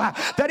that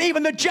jailhouse. That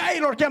even the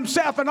jailer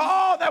himself and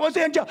all that was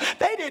in jail,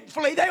 they didn't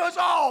flee. They was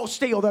all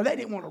still there. They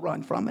didn't want to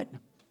run from it.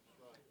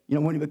 You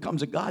know, when it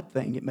becomes a God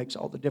thing, it makes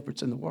all the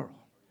difference in the world.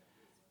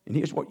 And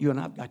here's what you and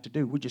I've got to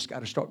do. We just got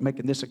to start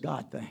making this a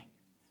God thing.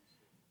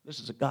 This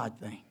is a God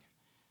thing.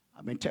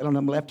 I've been telling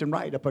them left and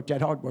right up at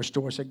that hardware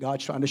store. I said,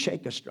 God's trying to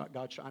shake us.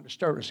 God's trying to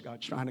stir us.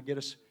 God's trying to get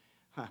us.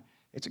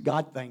 It's a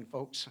God thing,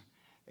 folks.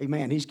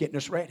 Amen. He's getting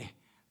us ready.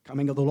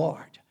 Coming of the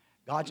Lord.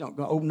 God's not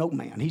going to owe no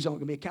man. He's not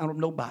going to be accountable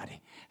to nobody.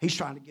 He's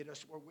trying to get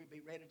us where we'll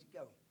be ready to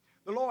go.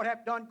 The Lord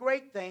hath done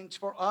great things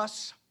for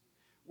us,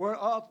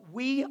 whereof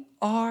we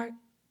are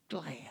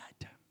glad.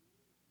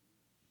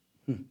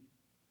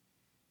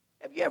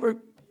 Have you ever,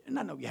 and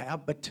I know you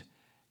have, but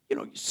you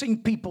know, you've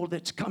seen people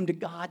that's come to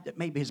God that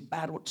maybe has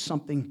battled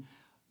something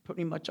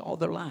pretty much all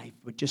their life,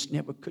 but just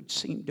never could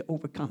seem to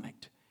overcome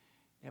it.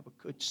 Never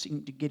could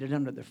seem to get it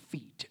under their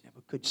feet. Never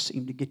could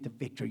seem to get the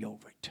victory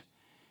over it.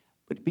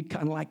 But it'd be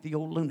kind of like the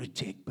old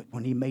lunatic, but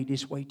when he made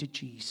his way to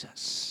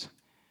Jesus,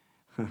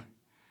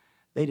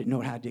 they didn't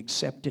know how to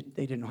accept it.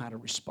 They didn't know how to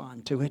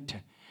respond to it.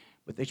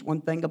 But there's one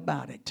thing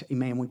about it.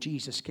 Amen. When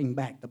Jesus came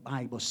back, the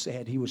Bible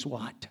said he was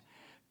what?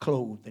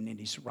 Clothed and in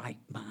his right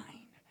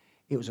mind.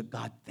 It was a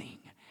God thing.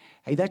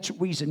 Hey, that's the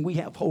reason we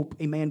have hope,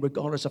 amen,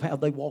 regardless of how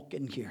they walk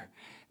in here.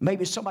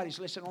 Maybe somebody's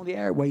listening on the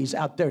airways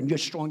out there and you're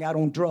strung out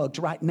on drugs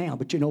right now.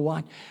 But you know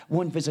what?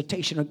 One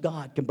visitation of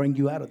God can bring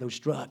you out of those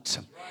drugs.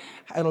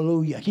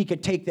 Hallelujah. He can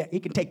take that. He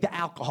can take the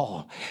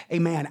alcohol,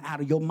 amen,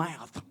 out of your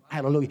mouth.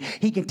 Hallelujah.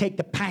 He can take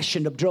the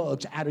passion of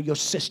drugs out of your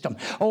system.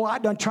 Oh, I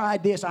done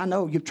tried this. I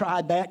know you've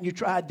tried that and you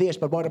tried this,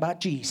 but what about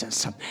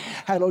Jesus?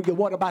 Hallelujah.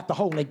 What about the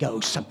Holy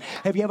Ghost?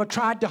 Have you ever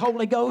tried the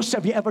Holy Ghost?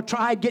 Have you ever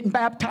tried getting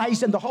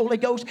baptized in the Holy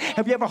Ghost?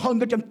 Have you ever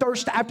hungered and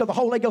thirsted after the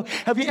Holy Ghost?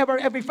 Have you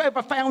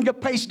ever found your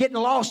place getting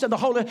lost in the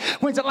Holy Ghost?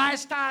 When's the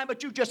last time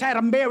that you just had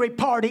a merry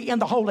party in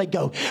the Holy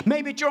Ghost?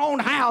 Maybe at your own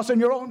house, in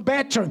your own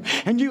bedroom,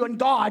 and you and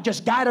God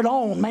just got it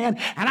on, man.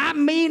 And I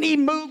mean, He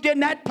moved in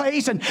that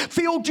place and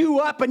filled you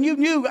up, and you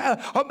knew,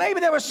 or maybe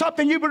there was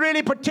something you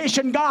really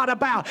petitioned God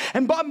about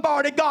and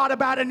bombarded God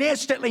about, and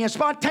instantly and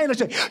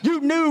spontaneously you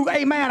knew,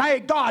 amen, hey,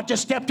 God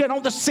just stepped in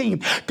on the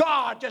scene.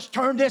 God just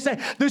turned this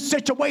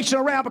situation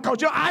around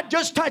because, you know, I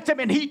just touched Him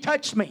and He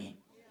touched me.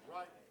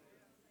 Right.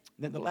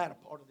 Then the latter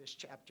part of this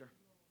chapter.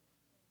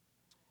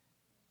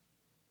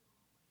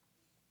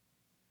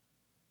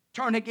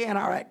 Turn again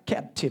our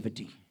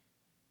captivity.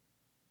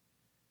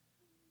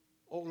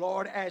 Oh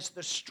Lord, as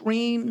the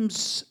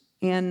streams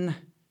in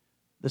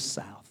the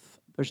south.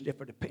 There's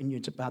different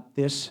opinions about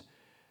this.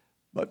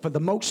 But for the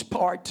most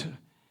part,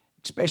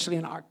 especially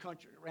in our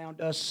country around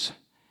us,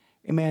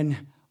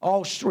 amen,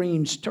 all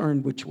streams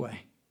turn which way?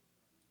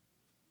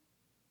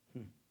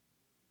 You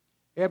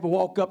ever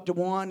walk up to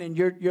one and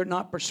you're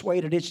not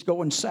persuaded it's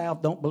going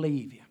south? Don't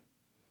believe you.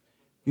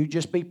 You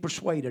just be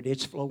persuaded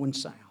it's flowing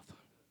south.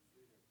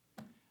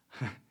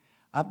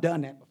 I've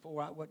done that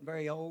before. I wasn't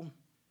very old.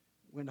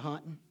 Went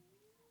hunting.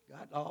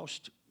 Got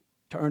lost.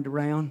 Turned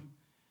around.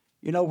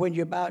 You know, when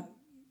you're about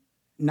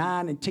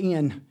 9 and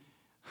 10,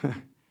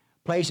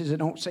 places that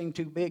don't seem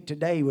too big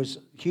today was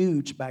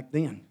huge back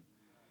then.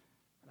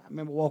 I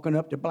remember walking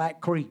up to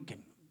Black Creek,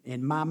 and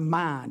in my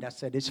mind, I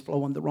said, it's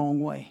flowing the wrong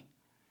way.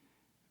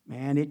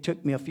 Man, it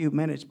took me a few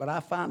minutes, but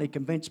I finally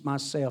convinced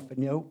myself,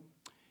 and you know,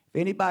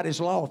 if anybody's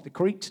lost, the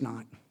creek's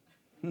not.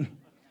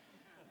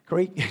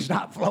 Creek is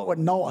not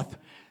flowing north.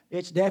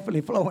 It's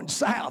definitely flowing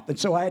south. And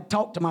so I had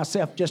talked to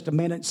myself just a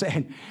minute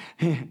saying,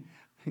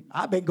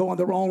 I've been going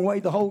the wrong way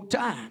the whole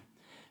time.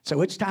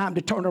 So it's time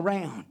to turn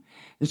around.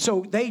 And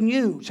so they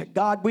knew, said,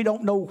 God, we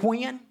don't know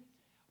when.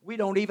 We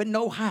don't even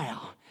know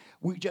how.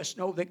 We just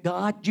know that,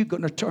 God, you're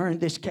going to turn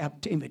this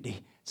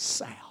captivity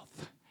south.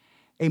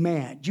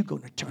 Amen. You're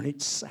going to turn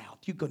it south.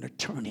 You're going to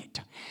turn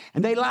it.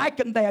 And they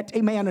likened that,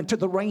 amen, unto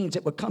the rains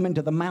that would come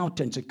into the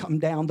mountains and come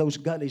down those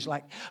gullies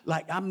like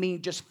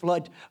just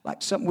flood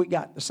like something we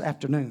got this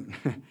afternoon.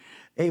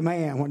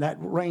 Amen. When that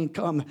rain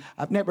come,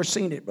 I've never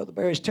seen it. Brother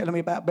Barry's telling me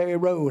about Berry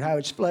Road, how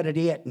it's flooded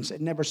it, and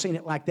said never seen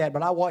it like that.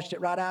 But I watched it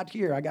right out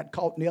here. I got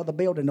caught in the other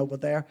building over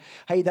there.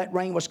 Hey, that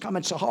rain was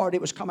coming so hard,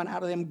 it was coming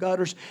out of them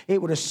gutters,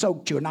 it would have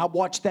soaked you. And I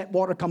watched that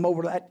water come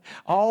over that,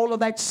 all of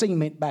that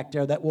cement back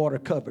there, that water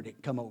covered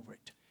it, come over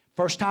it.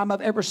 First time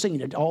I've ever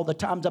seen it. All the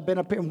times I've been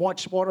up here and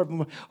watched water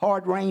from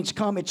hard rains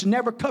come, it's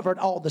never covered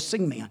all the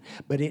cement,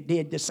 but it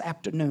did this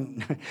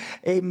afternoon.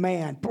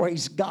 Amen.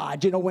 Praise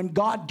God. You know, when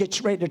God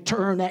gets ready to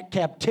turn that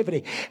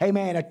captivity,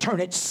 amen, and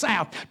turn it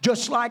south,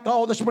 just like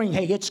all the spring,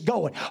 hey, it's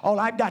going. All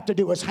I've got to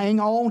do is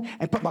hang on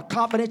and put my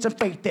confidence and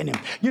faith in Him.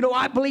 You know,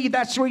 I believe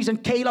that's the reason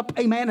Caleb,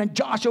 amen, and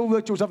Joshua,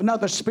 which was of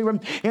another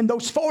spirit, in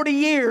those 40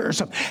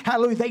 years,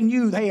 hallelujah, they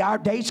knew, hey, our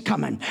day's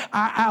coming,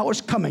 our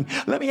hour's coming.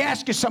 Let me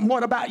ask you something.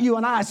 What about you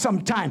and I?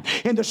 Sometime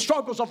in the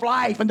struggles of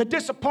life and the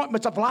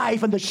disappointments of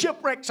life and the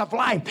shipwrecks of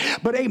life.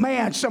 But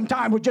amen,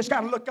 sometime we just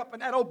got to look up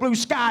in that old blue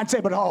sky and say,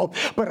 but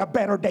a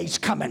better day's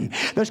coming.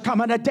 There's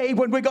coming a day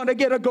when we're going to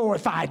get a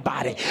glorified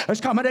body.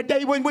 There's coming a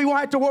day when we won't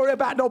have to worry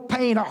about no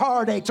pain or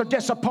heartaches or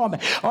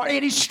disappointment or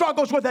any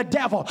struggles with the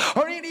devil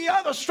or any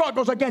other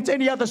struggles against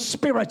any other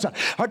spirits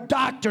or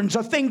doctrines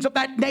or things of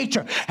that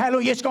nature.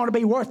 Hallelujah, it's going to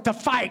be worth the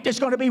fight. It's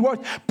going to be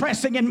worth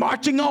pressing and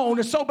marching on.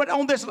 And so, but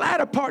on this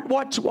latter part,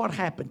 watch what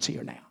happens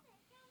here now.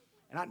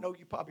 And I know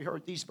you probably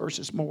heard these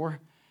verses more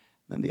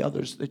than the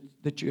others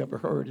that you ever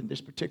heard in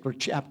this particular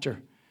chapter.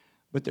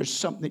 But there's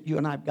something that you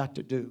and I have got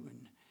to do.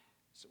 And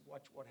so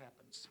watch what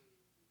happens.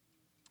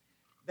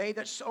 They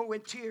that sow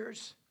in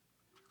tears,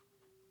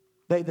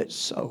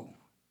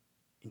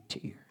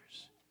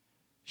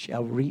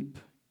 shall reap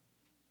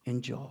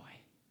in joy.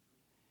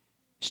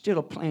 Still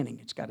a planting,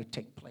 it's got to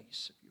take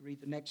place. If you read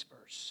the next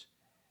verse.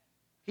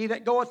 He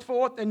that goeth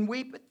forth and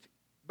weepeth,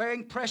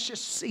 bearing precious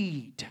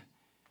seed.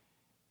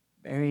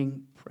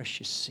 Bearing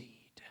precious seed.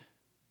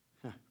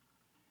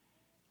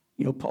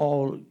 You know,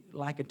 Paul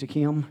likened to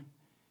him.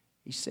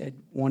 He said,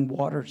 one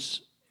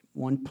waters,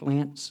 one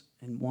plants,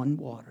 and one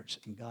waters,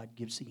 and God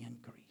gives the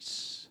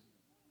increase.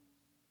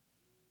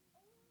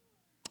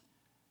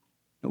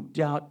 No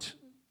doubt,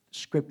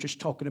 Scripture's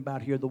talking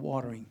about here the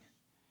watering.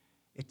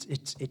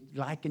 It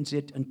likens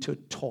it unto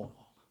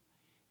toil.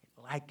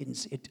 It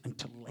likens it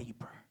unto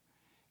labor.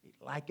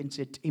 Likens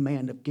it,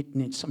 amen, of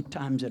getting in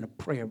sometimes in a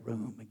prayer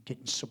room and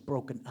getting so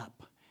broken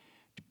up,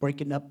 to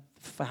breaking up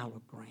the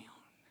fallow ground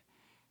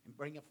and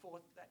bringing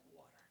forth that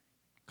water.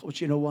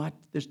 Because you know what?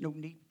 There's no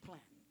need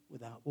planting.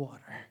 without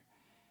water.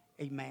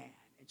 Amen.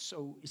 And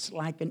so it's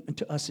likened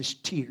unto us as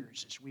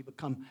tears as we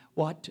become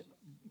what?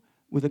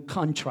 With a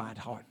contrite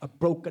heart, a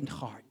broken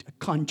heart, a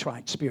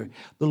contrite spirit,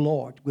 the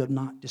Lord will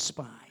not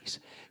despise.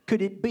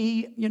 Could it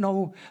be,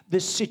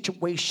 this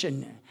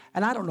situation,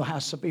 and I don't know how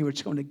severe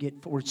it's going to get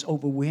before it's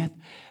over with.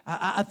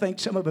 I think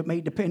some of it may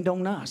depend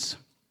on us.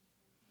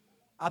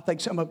 I think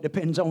some of it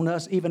depends on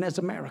us, even as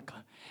America,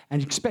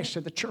 and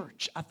especially the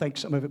church. I think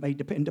some of it may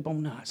depend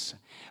upon us.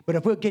 But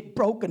if we'll get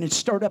broken and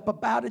stirred up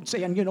about it,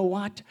 saying, you know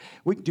what,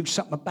 we can do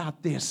something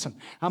about this.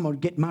 I'm going to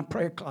get in my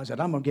prayer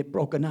closet. I'm going to get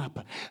broken up.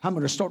 I'm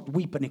going to start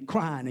weeping and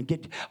crying and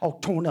get all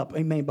torn up,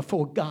 amen,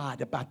 before God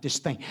about this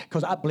thing,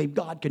 because I believe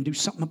God can do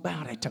something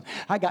about it.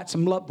 I got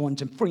some loved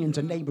ones and friends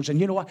and neighbors,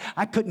 and you know what,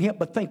 I couldn't help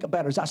but think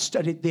about it as I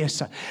studied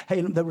this. Hey,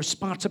 the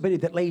responsibility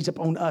that lays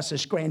upon us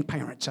as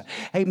grandparents,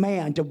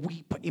 amen, to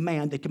weep,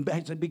 amen, there can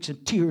be some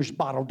tears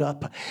bottled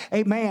up,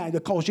 amen,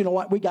 because you know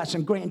what, we got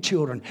some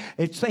grandchildren.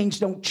 If things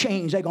don't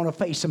change, they're going to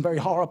face some very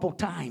horrible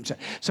times,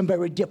 some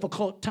very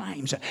difficult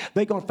times.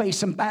 They're going to face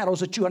some battles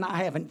that you and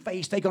I haven't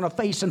faced. They're going to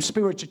face some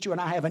spirits that you and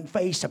I haven't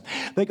faced.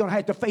 They're going to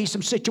have to face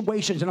some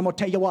situations, and I'm going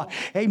to tell you what,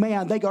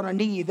 amen, they're going to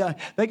need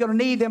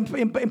them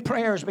in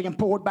prayers being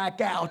poured back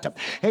out,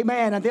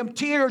 amen, and them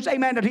tears,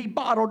 amen, that he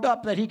bottled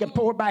up, that he can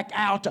pour back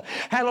out,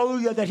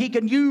 hallelujah, that he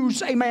can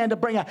use, amen, to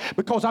bring out,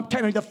 because I'm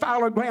telling you, the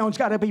fallow ground's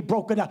got to be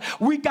broken up.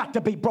 We got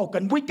to be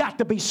broken. We got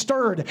to be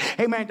stirred,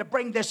 amen, to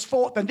bring this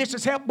forth, and this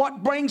is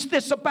what brings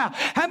this about.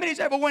 How many's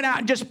ever went out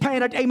and just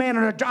planted, amen,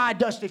 in a dry,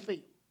 dusty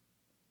field?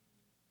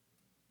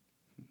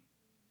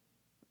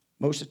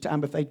 Most of the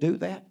time, if they do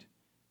that,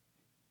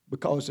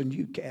 because the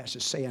newscast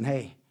is saying,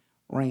 hey,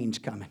 rain's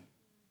coming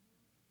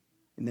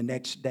in the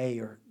next day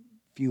or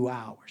few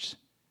hours.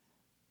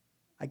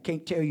 I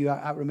can't tell you,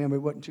 I remember it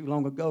wasn't too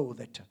long ago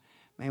that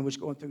man was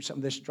going through some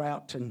of this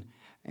drought, and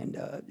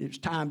it was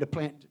time to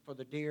plant for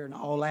the deer and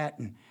all that,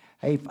 and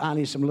hey,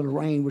 finally some little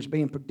rain was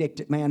being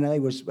predicted. Man, they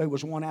was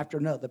one after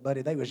another,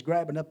 buddy. They was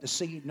grabbing up the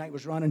seed, and they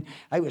was running.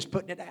 They was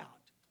putting it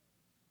out.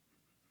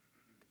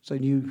 So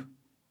here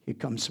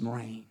comes some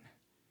rain.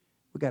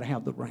 We got to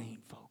have the rain,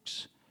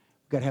 folks.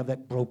 We got to have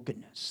that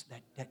brokenness,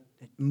 that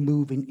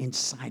moving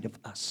inside of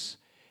us.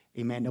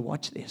 Amen. Now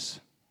watch this.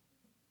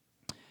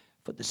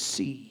 For the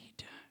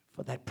seed,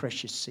 for that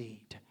precious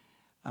seed.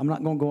 I'm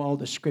not going to go all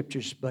the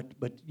scriptures, but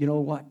you know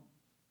what?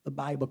 The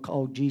Bible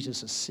called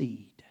Jesus a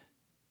seed.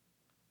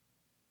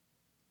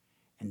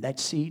 And that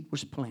seed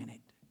was planted.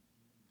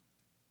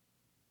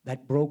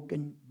 That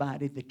broken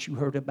body that you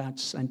heard about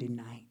Sunday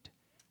night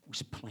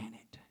was planted.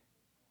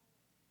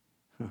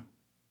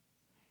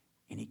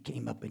 And he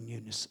came up in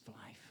newness of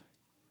life.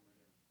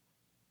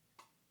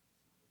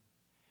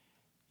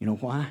 You know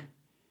why?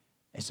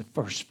 As the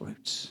first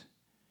fruits,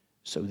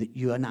 so that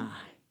you and I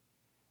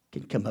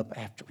can come up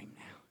after him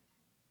now.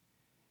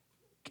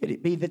 Could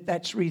it be that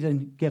that's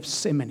reason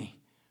Gethsemane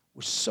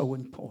was so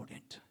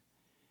important?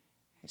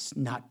 It's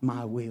not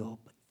my will,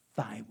 but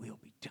thy will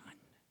be done.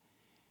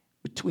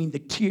 Between the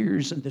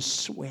tears and the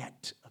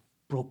sweat of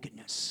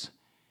brokenness,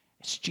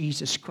 as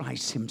Jesus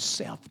Christ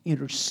himself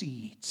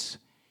intercedes,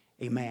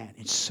 amen,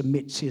 and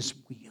submits his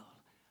will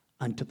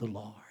unto the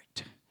Lord.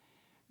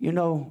 You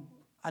know,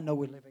 I know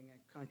we're living in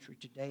a country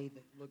today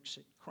that looks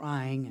at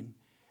crying and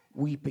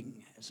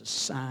weeping as a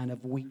sign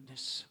of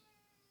weakness.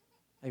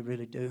 They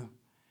really do.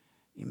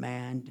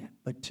 Amen.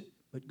 But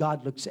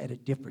God looks at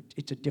it different.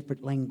 It's a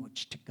different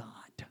language to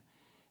God.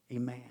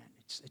 Amen.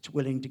 It's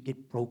willing to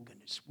get broken.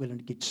 It's willing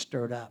to get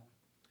stirred up.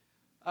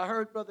 I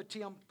heard Brother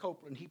Tim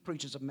Copeland. He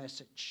preaches a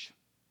message.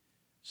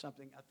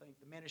 Something, I think,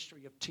 the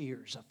ministry of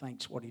tears, I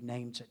think is what he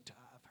names it.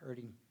 I've heard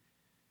him.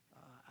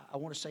 I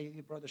want to say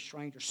Brother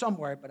Stranger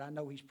somewhere, but I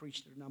know he's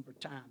preached it a number of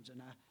times.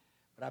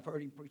 But I've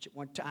heard him preach it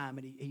one time,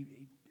 and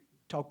he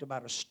talked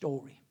about a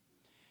story.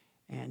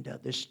 And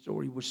this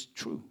story was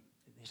true.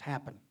 This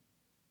happened.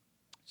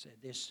 Said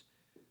this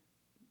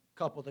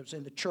couple that was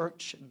in the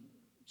church, and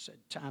said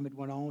time had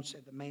went on,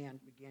 said the man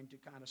began to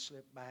kind of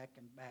slip back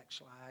and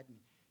backslide and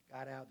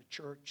got out of the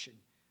church.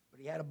 But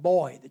he had a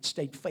boy that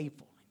stayed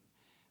faithful.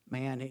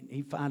 Man,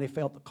 he finally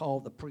felt the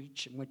call to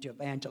preach and went to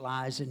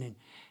evangelizing,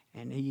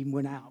 and he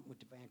went out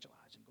with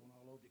evangelizing, going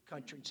all over the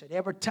country, and said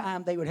every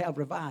time they would have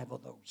revival,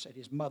 though, said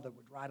his mother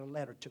would write a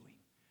letter to him,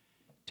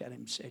 tell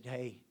him, said,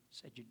 hey,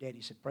 said your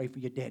daddy, said pray for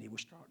your daddy. We're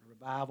starting a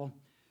revival.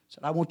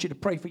 Said, I want you to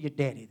pray for your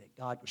daddy, that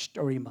God would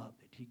stir him up,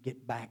 that he'd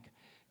get back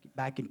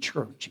in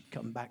church, he'd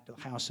come back to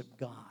the house of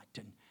God.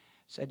 And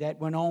said that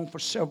went on for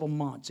several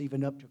months,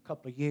 even up to a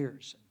couple of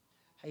years. And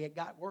hey, it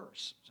got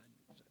worse.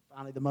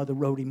 Finally, the mother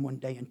wrote him one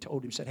day and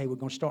told him, said, hey, we're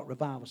going to start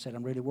revival. Said,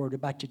 I'm really worried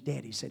about your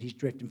daddy. Said, he's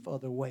drifting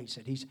further away.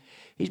 Said, he's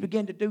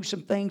beginning to do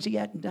some things he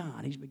hadn't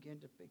done. He's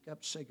beginning to pick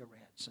up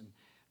cigarettes and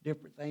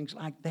different things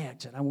like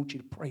that. Said, I want you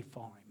to pray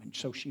for him. And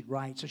so she'd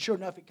write. So sure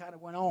enough, it kind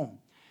of went on.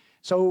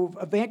 So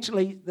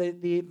eventually,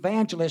 the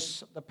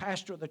evangelist, the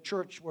pastor of the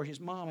church where his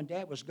mom and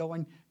dad was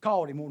going,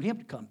 called him, wanted him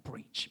to come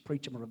preach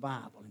him a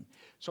revival. And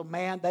so,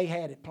 man, they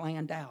had it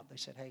planned out. They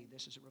said, hey,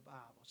 this is a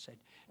revival. Said,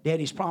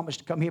 Daddy's promised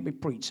to come hear me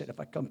preach. Said,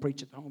 if I come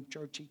preach at the home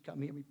church, he'd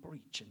come hear me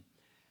preach. And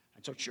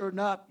And so sure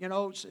enough,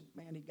 said,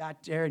 man, he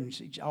got there and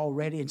he's all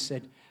ready and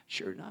said,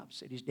 sure enough,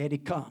 said his daddy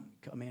come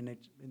in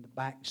the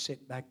back,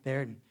 sit back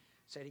there, and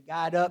said he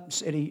got up and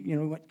said he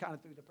went kind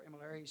of through the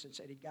preliminaries and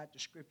said he got the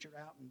scripture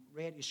out and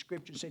read his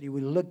scripture and said he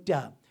looked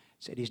up,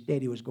 said his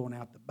daddy was going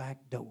out the back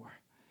door.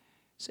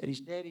 Said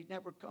his daddy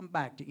never come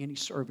back to any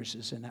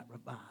services in that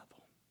revival.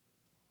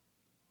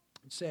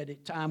 And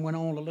said time went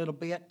on a little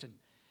bit, and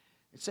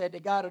it said they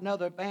got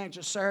another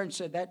evangelist there, and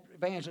said that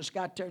evangelist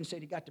got there and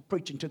said he got to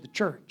preaching to the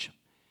church.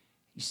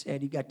 He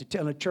said he got to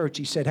tell the church,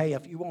 he said, hey,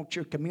 if you want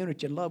your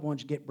community and loved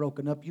ones to get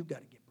broken up, you got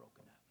to get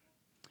broken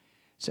up.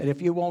 Said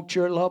if you want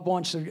your loved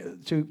ones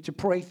to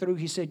pray through,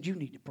 he said, you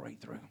need to pray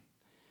through.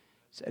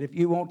 Said if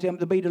you want them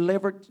to be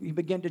delivered, you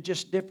begin to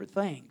just different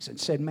things. And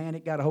said, man,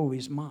 it got a hold of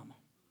his mama.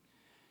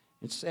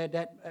 It said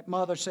that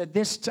mother said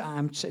this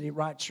time, said he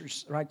writes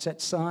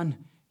that son, he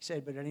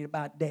said, but it ain't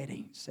about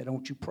daddy. He said,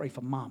 don't you pray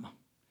for mama.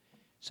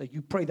 So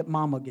you pray that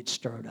mama gets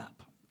stirred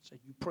up. So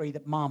you pray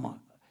that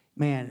mama,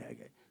 man,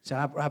 so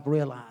I've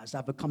realized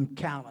I've become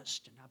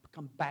calloused and I've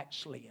become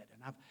backslid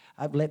and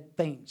I've let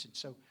things. And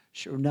so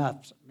sure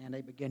enough, man,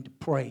 they began to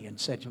pray and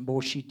said,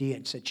 boy, she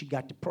did. Said she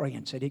got to pray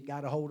and said it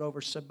got a hold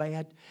over so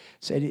bad.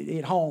 Said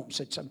at home,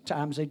 said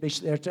sometimes they'd be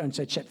there and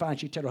said, fine,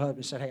 she'd tell her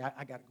husband, said, hey,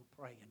 I got to go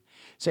pray. And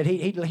said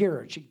he'd hear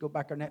her. She'd go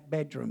back in that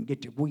bedroom,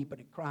 get to weeping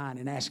and crying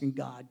and asking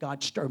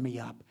God, stir me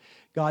up.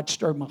 God,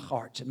 stir my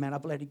heart. And man,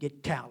 I've let it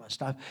get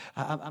calloused.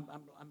 I'm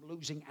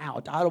losing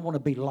out. I don't want to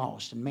be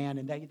lost. And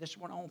man, this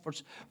went on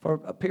for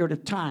a period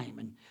of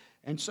time.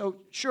 And so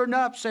sure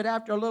enough, said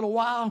after a little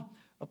while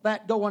of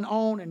that going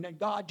on, and then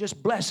God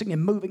just blessing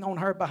and moving on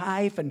her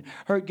behalf, and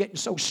her getting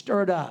so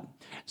stirred up,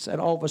 said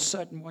all of a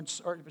sudden one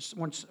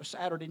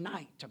Saturday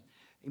night,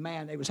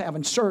 man, they was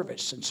having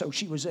service, and so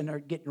she was in there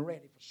getting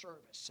ready for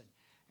service.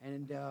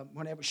 And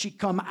whenever she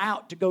come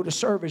out to go to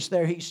service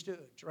there, he stood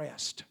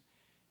dressed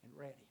and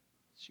ready.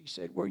 She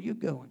said, where are you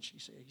going? He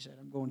said,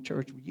 I'm going to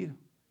church with you.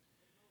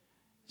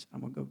 He said,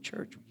 I'm going to go to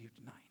church with you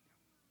tonight.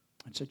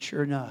 I said,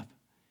 sure enough.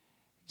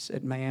 He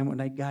said, man, when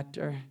they got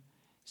there, he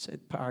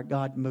said, the power of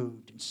God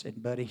moved. And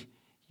said, buddy,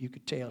 you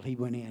could tell he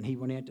went in. He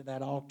went into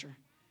that altar.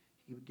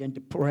 He began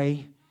to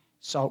pray,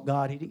 sought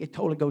God. He didn't get the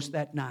Holy Ghost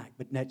that night,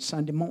 but that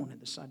Sunday morning,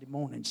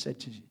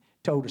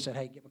 told her, said,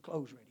 hey, get my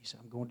clothes ready. He said,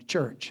 I'm going to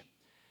church.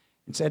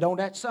 And said on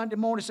that Sunday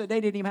morning, said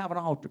they didn't even have an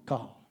altar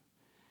call.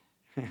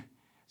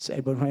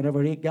 Said, but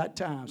whenever he got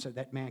time, said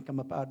that man come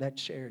up out of that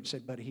chair and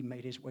said, buddy, he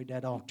made his way to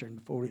that altar, and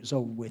before it was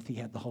over with, he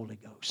had the Holy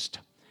Ghost.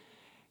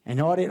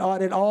 And what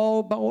it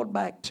all boiled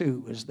back to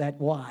was that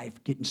wife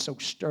getting so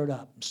stirred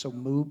up and so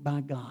moved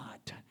by God,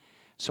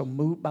 so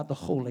moved by the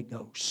Holy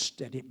Ghost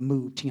that it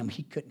moved him.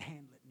 He couldn't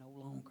handle it no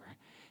longer.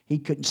 He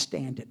couldn't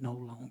stand it no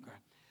longer.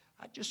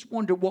 I just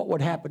wonder what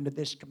would happen to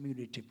this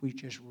community if we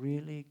just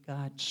really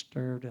got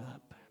stirred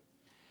up.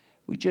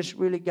 We just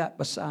really got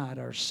beside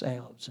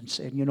ourselves and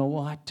said, you know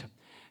what?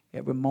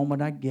 Every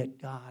moment I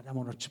get, God, I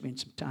want to spend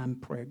some time in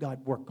prayer.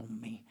 God, work on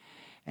me.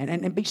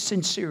 And be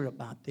sincere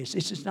about this.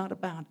 This is not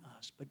about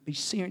us, but be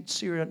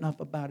sincere enough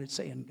about it,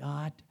 saying,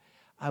 God,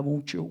 I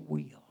want your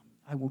will.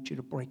 I want you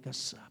to break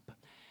us up.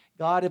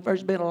 God, if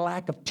there's been a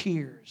lack of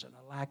tears and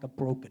a lack of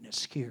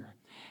brokenness here,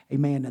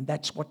 amen, and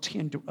that's what's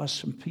hindered us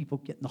from people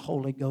getting the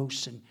Holy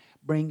Ghost and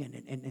bringing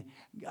it. And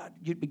God,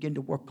 you begin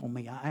to work on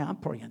me. I'm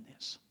praying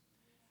this.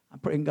 I'm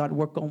praying God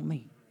work on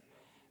me.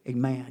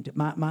 Amen.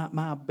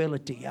 My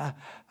ability.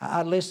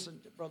 I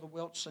listened to Brother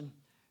Wilson,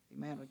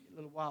 amen, a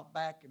little while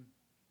back, and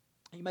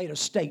he made a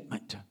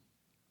statement.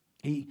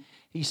 He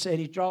said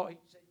he draw a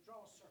circle.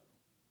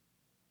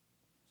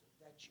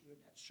 So that's you in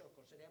that circle.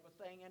 He said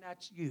everything and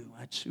that's you.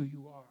 That's who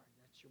you are.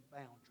 That's your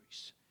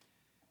boundaries.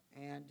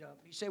 And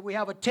he said we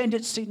have a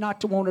tendency not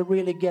to want to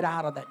really get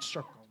out of that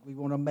circle. We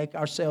want to make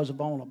ourselves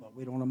vulnerable.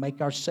 We don't want to make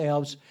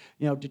ourselves,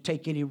 to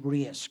take any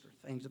risk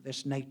or things of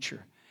this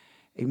nature.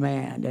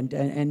 Amen.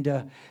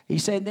 And he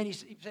said, then he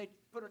said,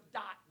 put a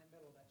dot in the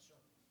middle of that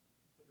circle.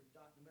 Put a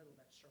dot in the middle of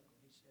that circle.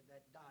 He said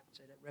that dot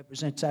it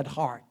represents that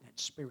heart, that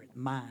spirit,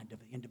 mind of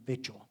the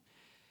individual.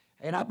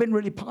 And I've been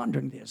really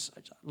pondering this.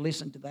 I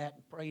listened to that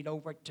and prayed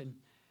over it. And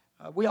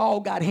we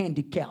all got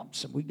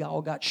handicaps, and we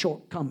all got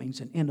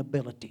shortcomings and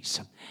inabilities.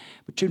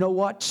 But you know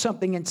what?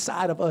 Something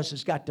inside of us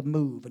has got to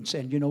move and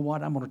saying, you know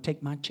what? I'm going to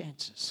take my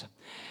chances.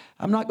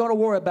 I'm not going to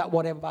worry about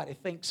what everybody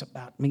thinks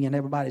about me and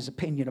everybody's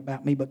opinion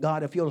about me. But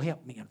God, if you'll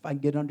help me, if I can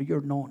get under your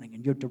anointing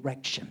and your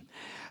direction,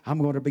 I'm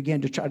going to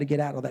begin to try to get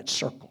out of that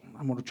circle.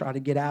 I'm going to try to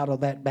get out of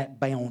that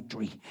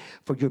boundary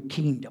for your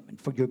kingdom and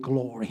for your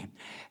glory.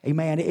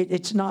 Amen.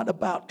 It's not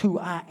about who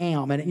I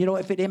am. And,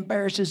 if it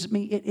embarrasses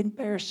me, it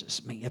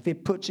embarrasses me. If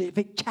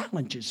it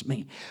challenges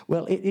me,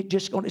 well,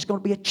 it's going to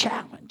be a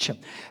challenge.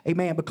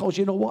 Amen. Because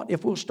you know what?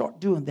 If we'll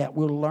start doing that,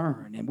 we'll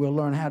learn. And we'll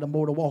learn how to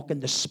more to walk in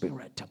the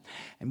Spirit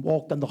and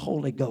walk in the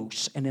Holy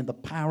Ghost and in the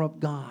power of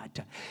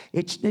God.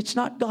 It's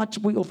not God's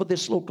will for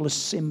this local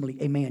assembly,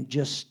 amen,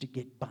 just to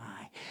get by.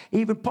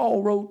 Even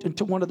Paul wrote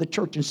into one of the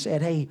churches and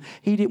said, hey,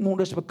 he didn't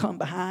want us to become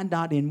behind,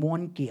 not in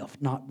one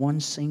gift, not one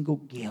single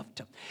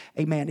gift.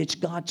 Amen. It's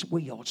God's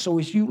will. So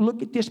as you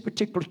look at this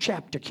particular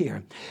chapter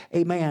here,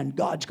 amen,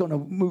 God's going to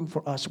move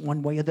for us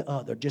one way or the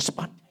other, just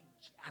spontaneously,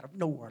 out of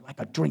nowhere, like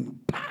a dream.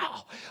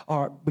 Pow!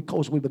 Or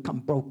because we become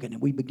broken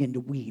and we begin to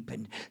weep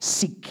and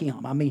seek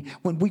Him. I mean,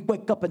 when we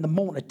wake up in the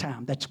morning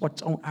time, that's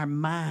what's on our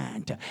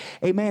mind.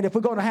 Amen. If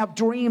we're going to have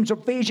dreams or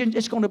visions,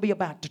 it's going to be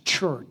about the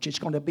church. It's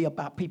going to be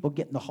about people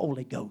getting the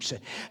Holy Ghost.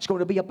 It's going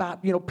to be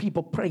about,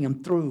 people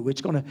praying through.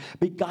 It's going to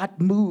be God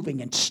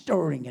moving and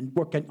stirring and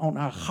working on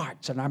our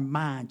hearts and our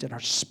minds and our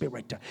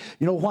spirit.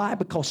 You know why?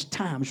 Because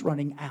time's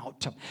running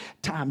out.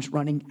 Time's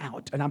running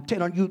out. And I'm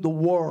telling you, the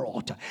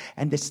world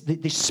and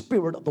the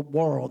spirit of the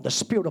world, the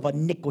spirit of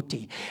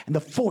iniquity, and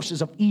the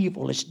forces of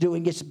evil is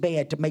doing its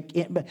best to make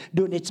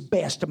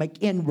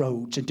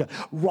inroads and to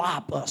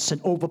rob us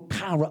and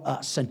overpower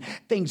us and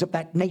things of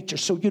that nature.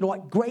 So you know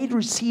what? Greater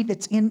is He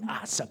that's in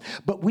us.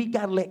 But we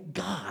got to let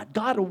God.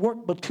 God will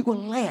work, but who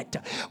will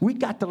let? We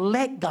got to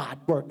let God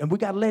work, and we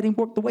got to let Him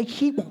work the way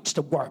He wants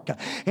to work,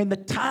 in the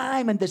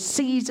time and the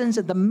seasons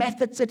and the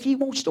methods that He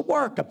wants to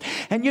work.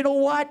 And you know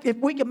what? If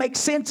we can make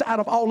sense out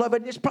of all of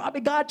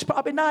it, God's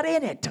probably not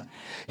in it.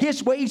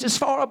 His ways is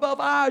far above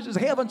ours, as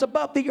heavens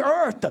above the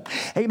earth.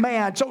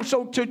 Amen.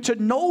 So to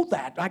know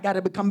that, I got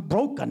to become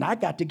broken. I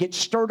got to get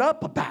stirred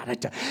up about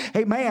it.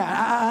 Amen.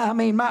 I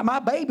mean, my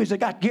babies have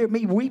got to hear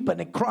me weeping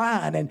and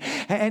crying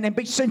and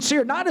be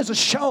sincere, not as a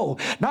show,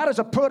 not as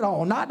a put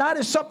on, not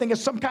as something,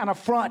 as some kind of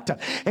front.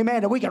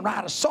 Amen. That we can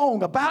write a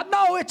song about.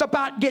 No, it's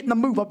about getting the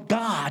move of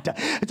God.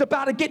 It's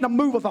about getting the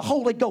move of the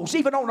Holy Ghost,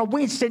 even on a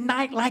Wednesday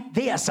night like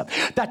this,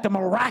 that the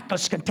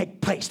miraculous can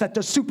take place, that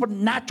the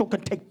supernatural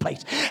can take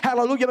place.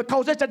 Hallelujah.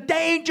 Because it's a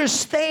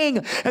dangerous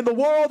thing in the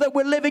world that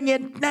we're living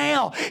in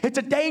now. It's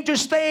a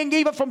dangerous thing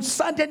even from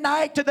Sunday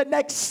night to the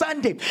next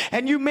Sunday.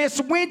 And you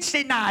miss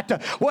Wednesday night,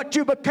 what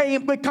you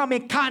become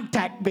in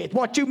contact with,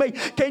 what you may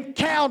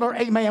encounter,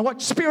 amen,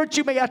 what spirits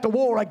you may have to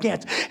war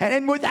against.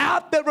 And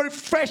without the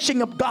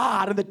refreshing of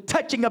God and the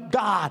touching of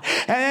God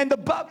and the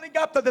bubbling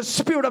up of the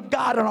Spirit of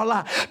God in our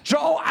life,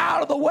 draw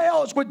out of the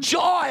wells with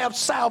joy of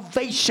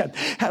salvation.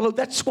 Hello,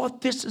 that's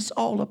what this is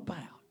all about.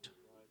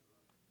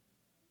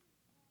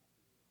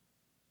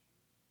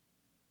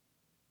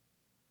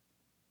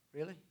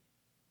 Really?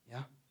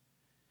 Yeah.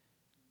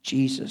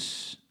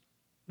 Jesus,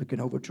 looking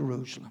over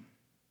Jerusalem,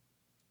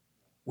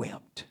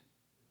 wept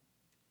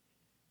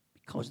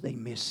because they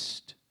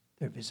missed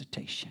their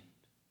visitation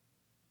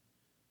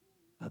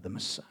of the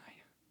Messiah.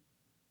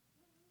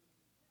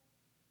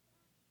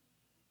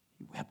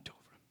 He wept over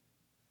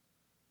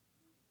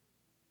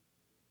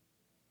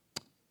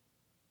them.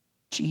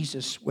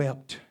 Jesus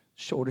wept,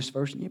 shortest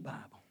verse in your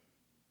Bible.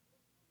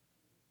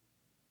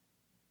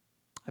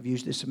 I've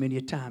used this many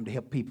a time to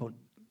help people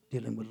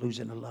dealing with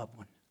losing a loved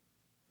one,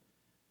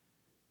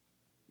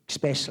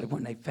 especially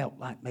when they felt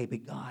like maybe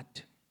God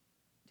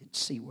didn't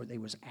see where they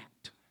was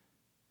at.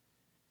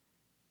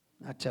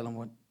 I tell them,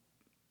 if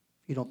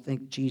you don't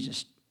think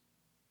Jesus,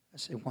 I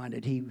say, why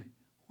did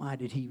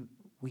he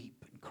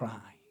weep and cry?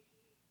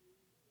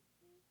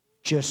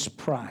 Just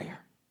prior,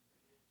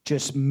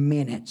 just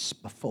minutes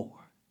before,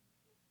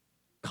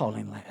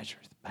 calling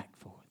Lazarus back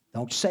forth.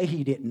 Don't say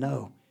He didn't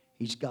know.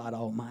 He's God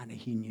Almighty.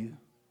 He knew.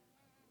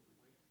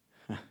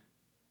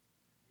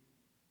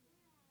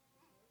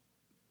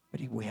 But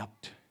He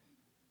wept,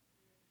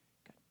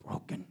 got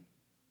broken,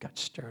 got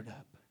stirred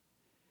up.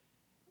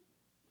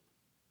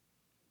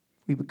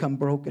 We become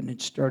broken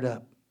and stirred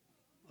up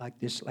like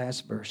this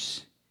last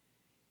verse.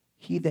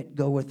 He that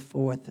goeth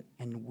forth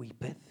and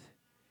weepeth,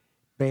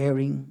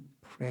 bearing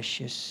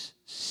precious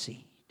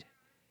seed,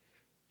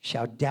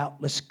 shall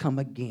doubtless come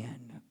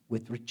again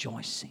with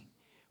rejoicing,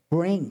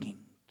 bringing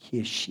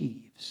his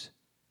sheaves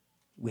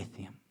with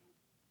him.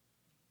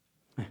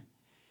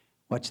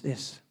 Watch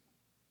this.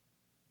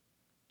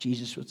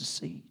 Jesus was the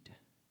seed.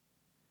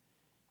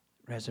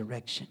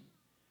 Resurrection.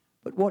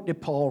 But what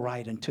did Paul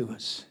write unto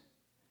us?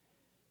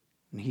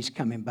 When he's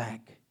coming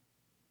back,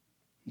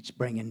 he's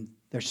bringing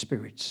their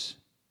spirits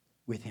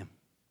with him.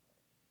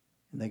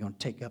 And they're going to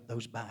take up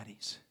those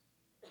bodies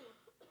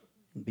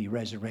and be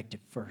resurrected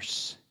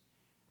first.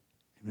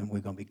 And then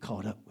we're going to be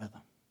caught up with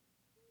them.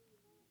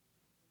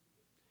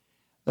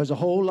 There's a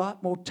whole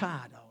lot more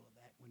tie to all of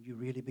that when you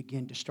really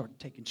begin to start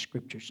taking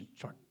scriptures and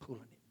start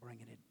pulling it,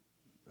 bringing it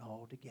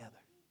all together.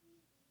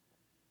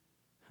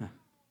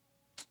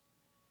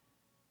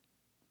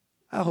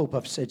 I hope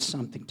I've said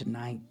something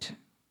tonight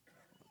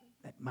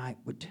that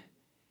would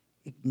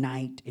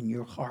ignite in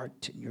your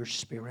heart and your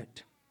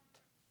spirit.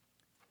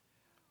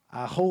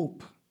 I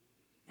hope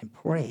and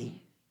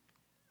pray,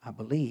 I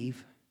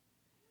believe,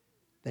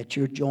 that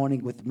you're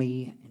joining with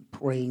me in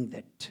praying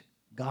that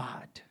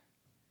God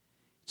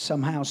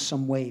somehow,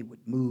 some way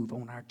would move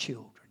on our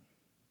children.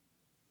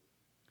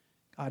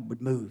 God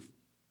would move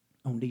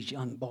on these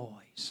young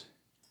boys.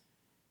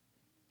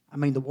 I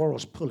mean, the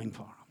world's pulling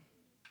for them.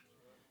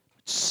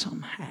 But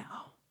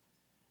somehow,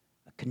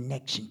 a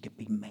connection could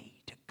be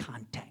made, a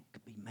contact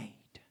could be made.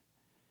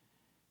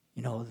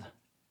 You know,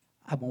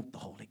 I want the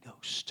Holy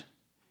Ghost.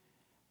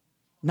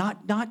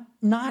 Not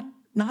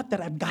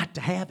that I've got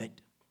to have it.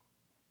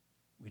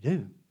 We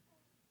do.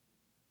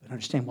 But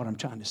understand what I'm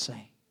trying to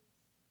say.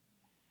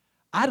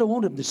 I don't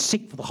want them to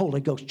seek for the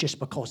Holy Ghost just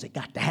because they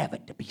got to have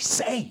it to be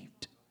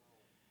saved.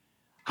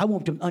 I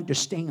want them to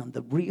understand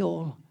the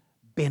real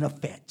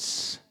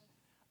benefits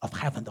of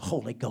having the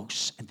Holy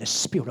Ghost and the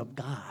Spirit of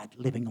God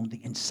living on the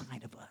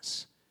inside of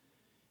us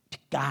to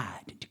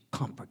guide and to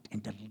comfort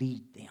and to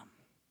lead them.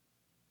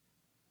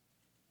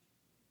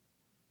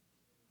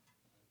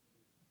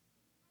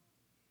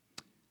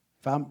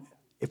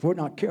 If we're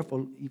not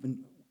careful,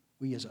 even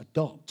we as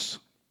adults,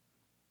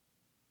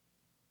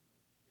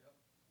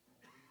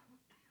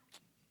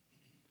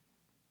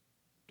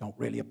 don't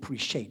really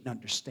appreciate and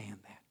understand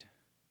that.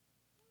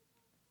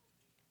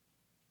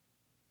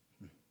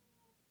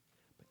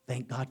 But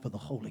thank God for the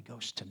Holy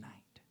Ghost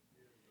tonight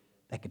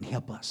that can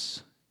help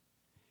us.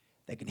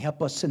 That can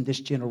help us in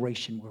this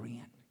generation we're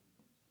in.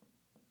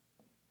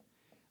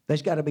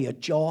 There's got to be a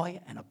joy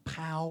and a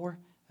power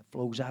that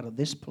flows out of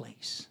this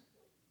place,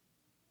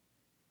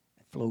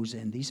 that flows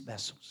in these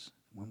vessels.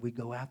 When we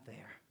go out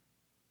there,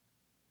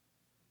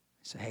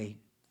 say, hey,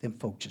 them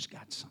folks just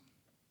got something.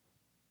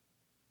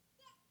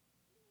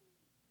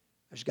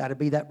 There's got to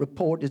be that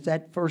report as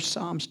that first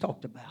Psalms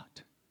talked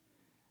about.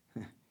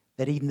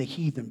 That even the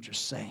heathen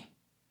just say,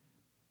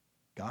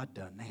 God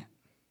done that.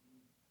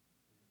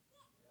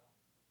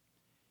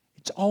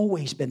 It's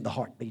always been the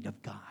heartbeat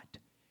of God.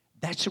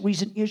 That's the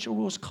reason Israel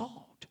was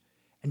called.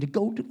 And to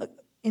go to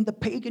in the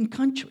pagan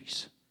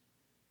countries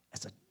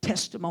as a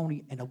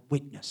testimony and a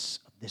witness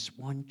of this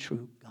one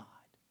true God.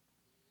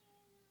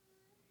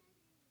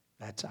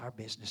 That's our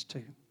business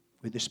too.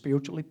 We're the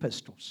spiritual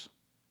epistles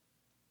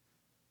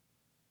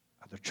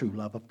of the true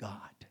love of God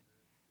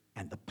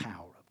and the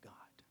power of God.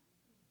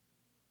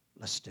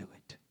 Let's do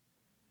it.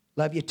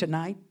 Love you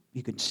tonight.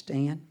 You can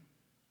stand.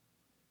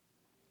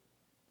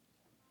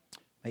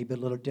 Maybe a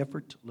little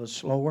different, a little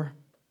slower.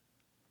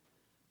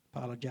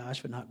 Apologize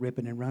for not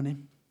ripping and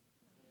running.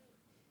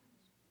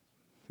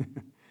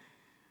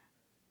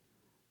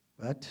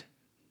 But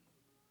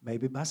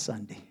maybe by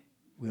Sunday,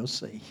 we'll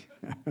see.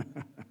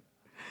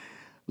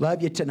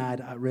 Love you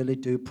tonight. I really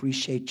do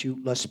appreciate you.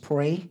 Let's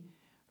pray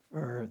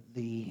for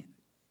the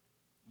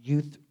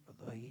youth,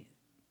 the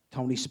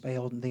Tony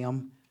Spell and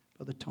them.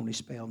 Brother Tony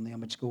Spell and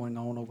them. It's going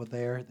on over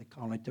there. They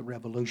call it the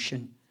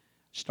Revolution.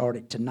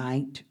 Started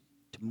tonight,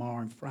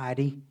 tomorrow and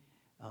Friday.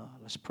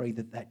 Let's pray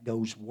that that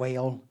goes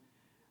well.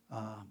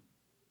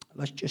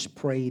 Let's just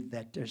pray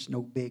that there's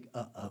no big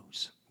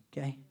uh-ohs,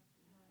 okay?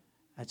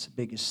 That's the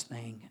biggest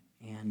thing.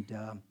 And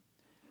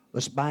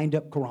let's bind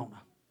up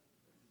Corona.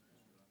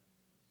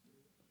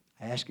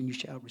 Ask and you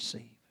shall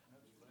receive.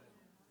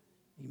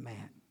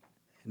 Amen.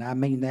 And I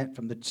mean that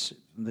from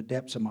the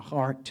depths of my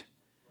heart.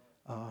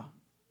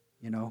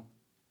 You know,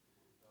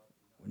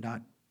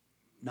 not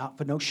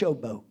for no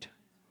showboat.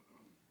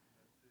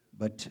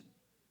 But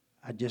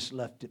I just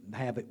left it and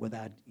have it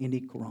without any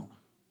Corona.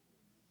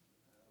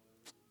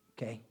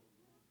 Okay?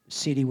 The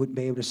city wouldn't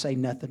be able to say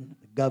nothing.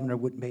 The governor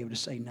wouldn't be able to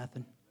say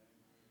nothing.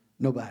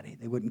 Nobody.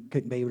 They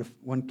couldn't be able to,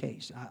 one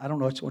case. I don't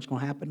know what's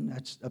going to happen.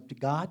 That's up to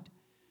God.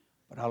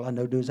 But all I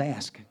know to do is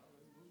ask.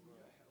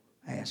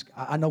 Ask.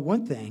 I know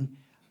one thing.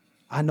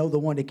 I know the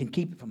one that can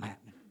keep it from happening.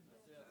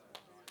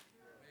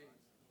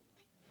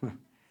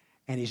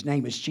 And his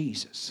name is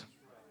Jesus.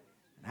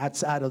 And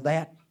outside of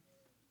that,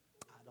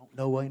 I don't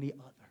know any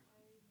other.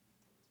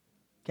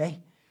 Okay?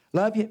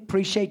 Love you.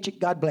 Appreciate you.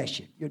 God bless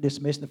you. You're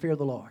dismissed in the fear of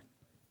the Lord.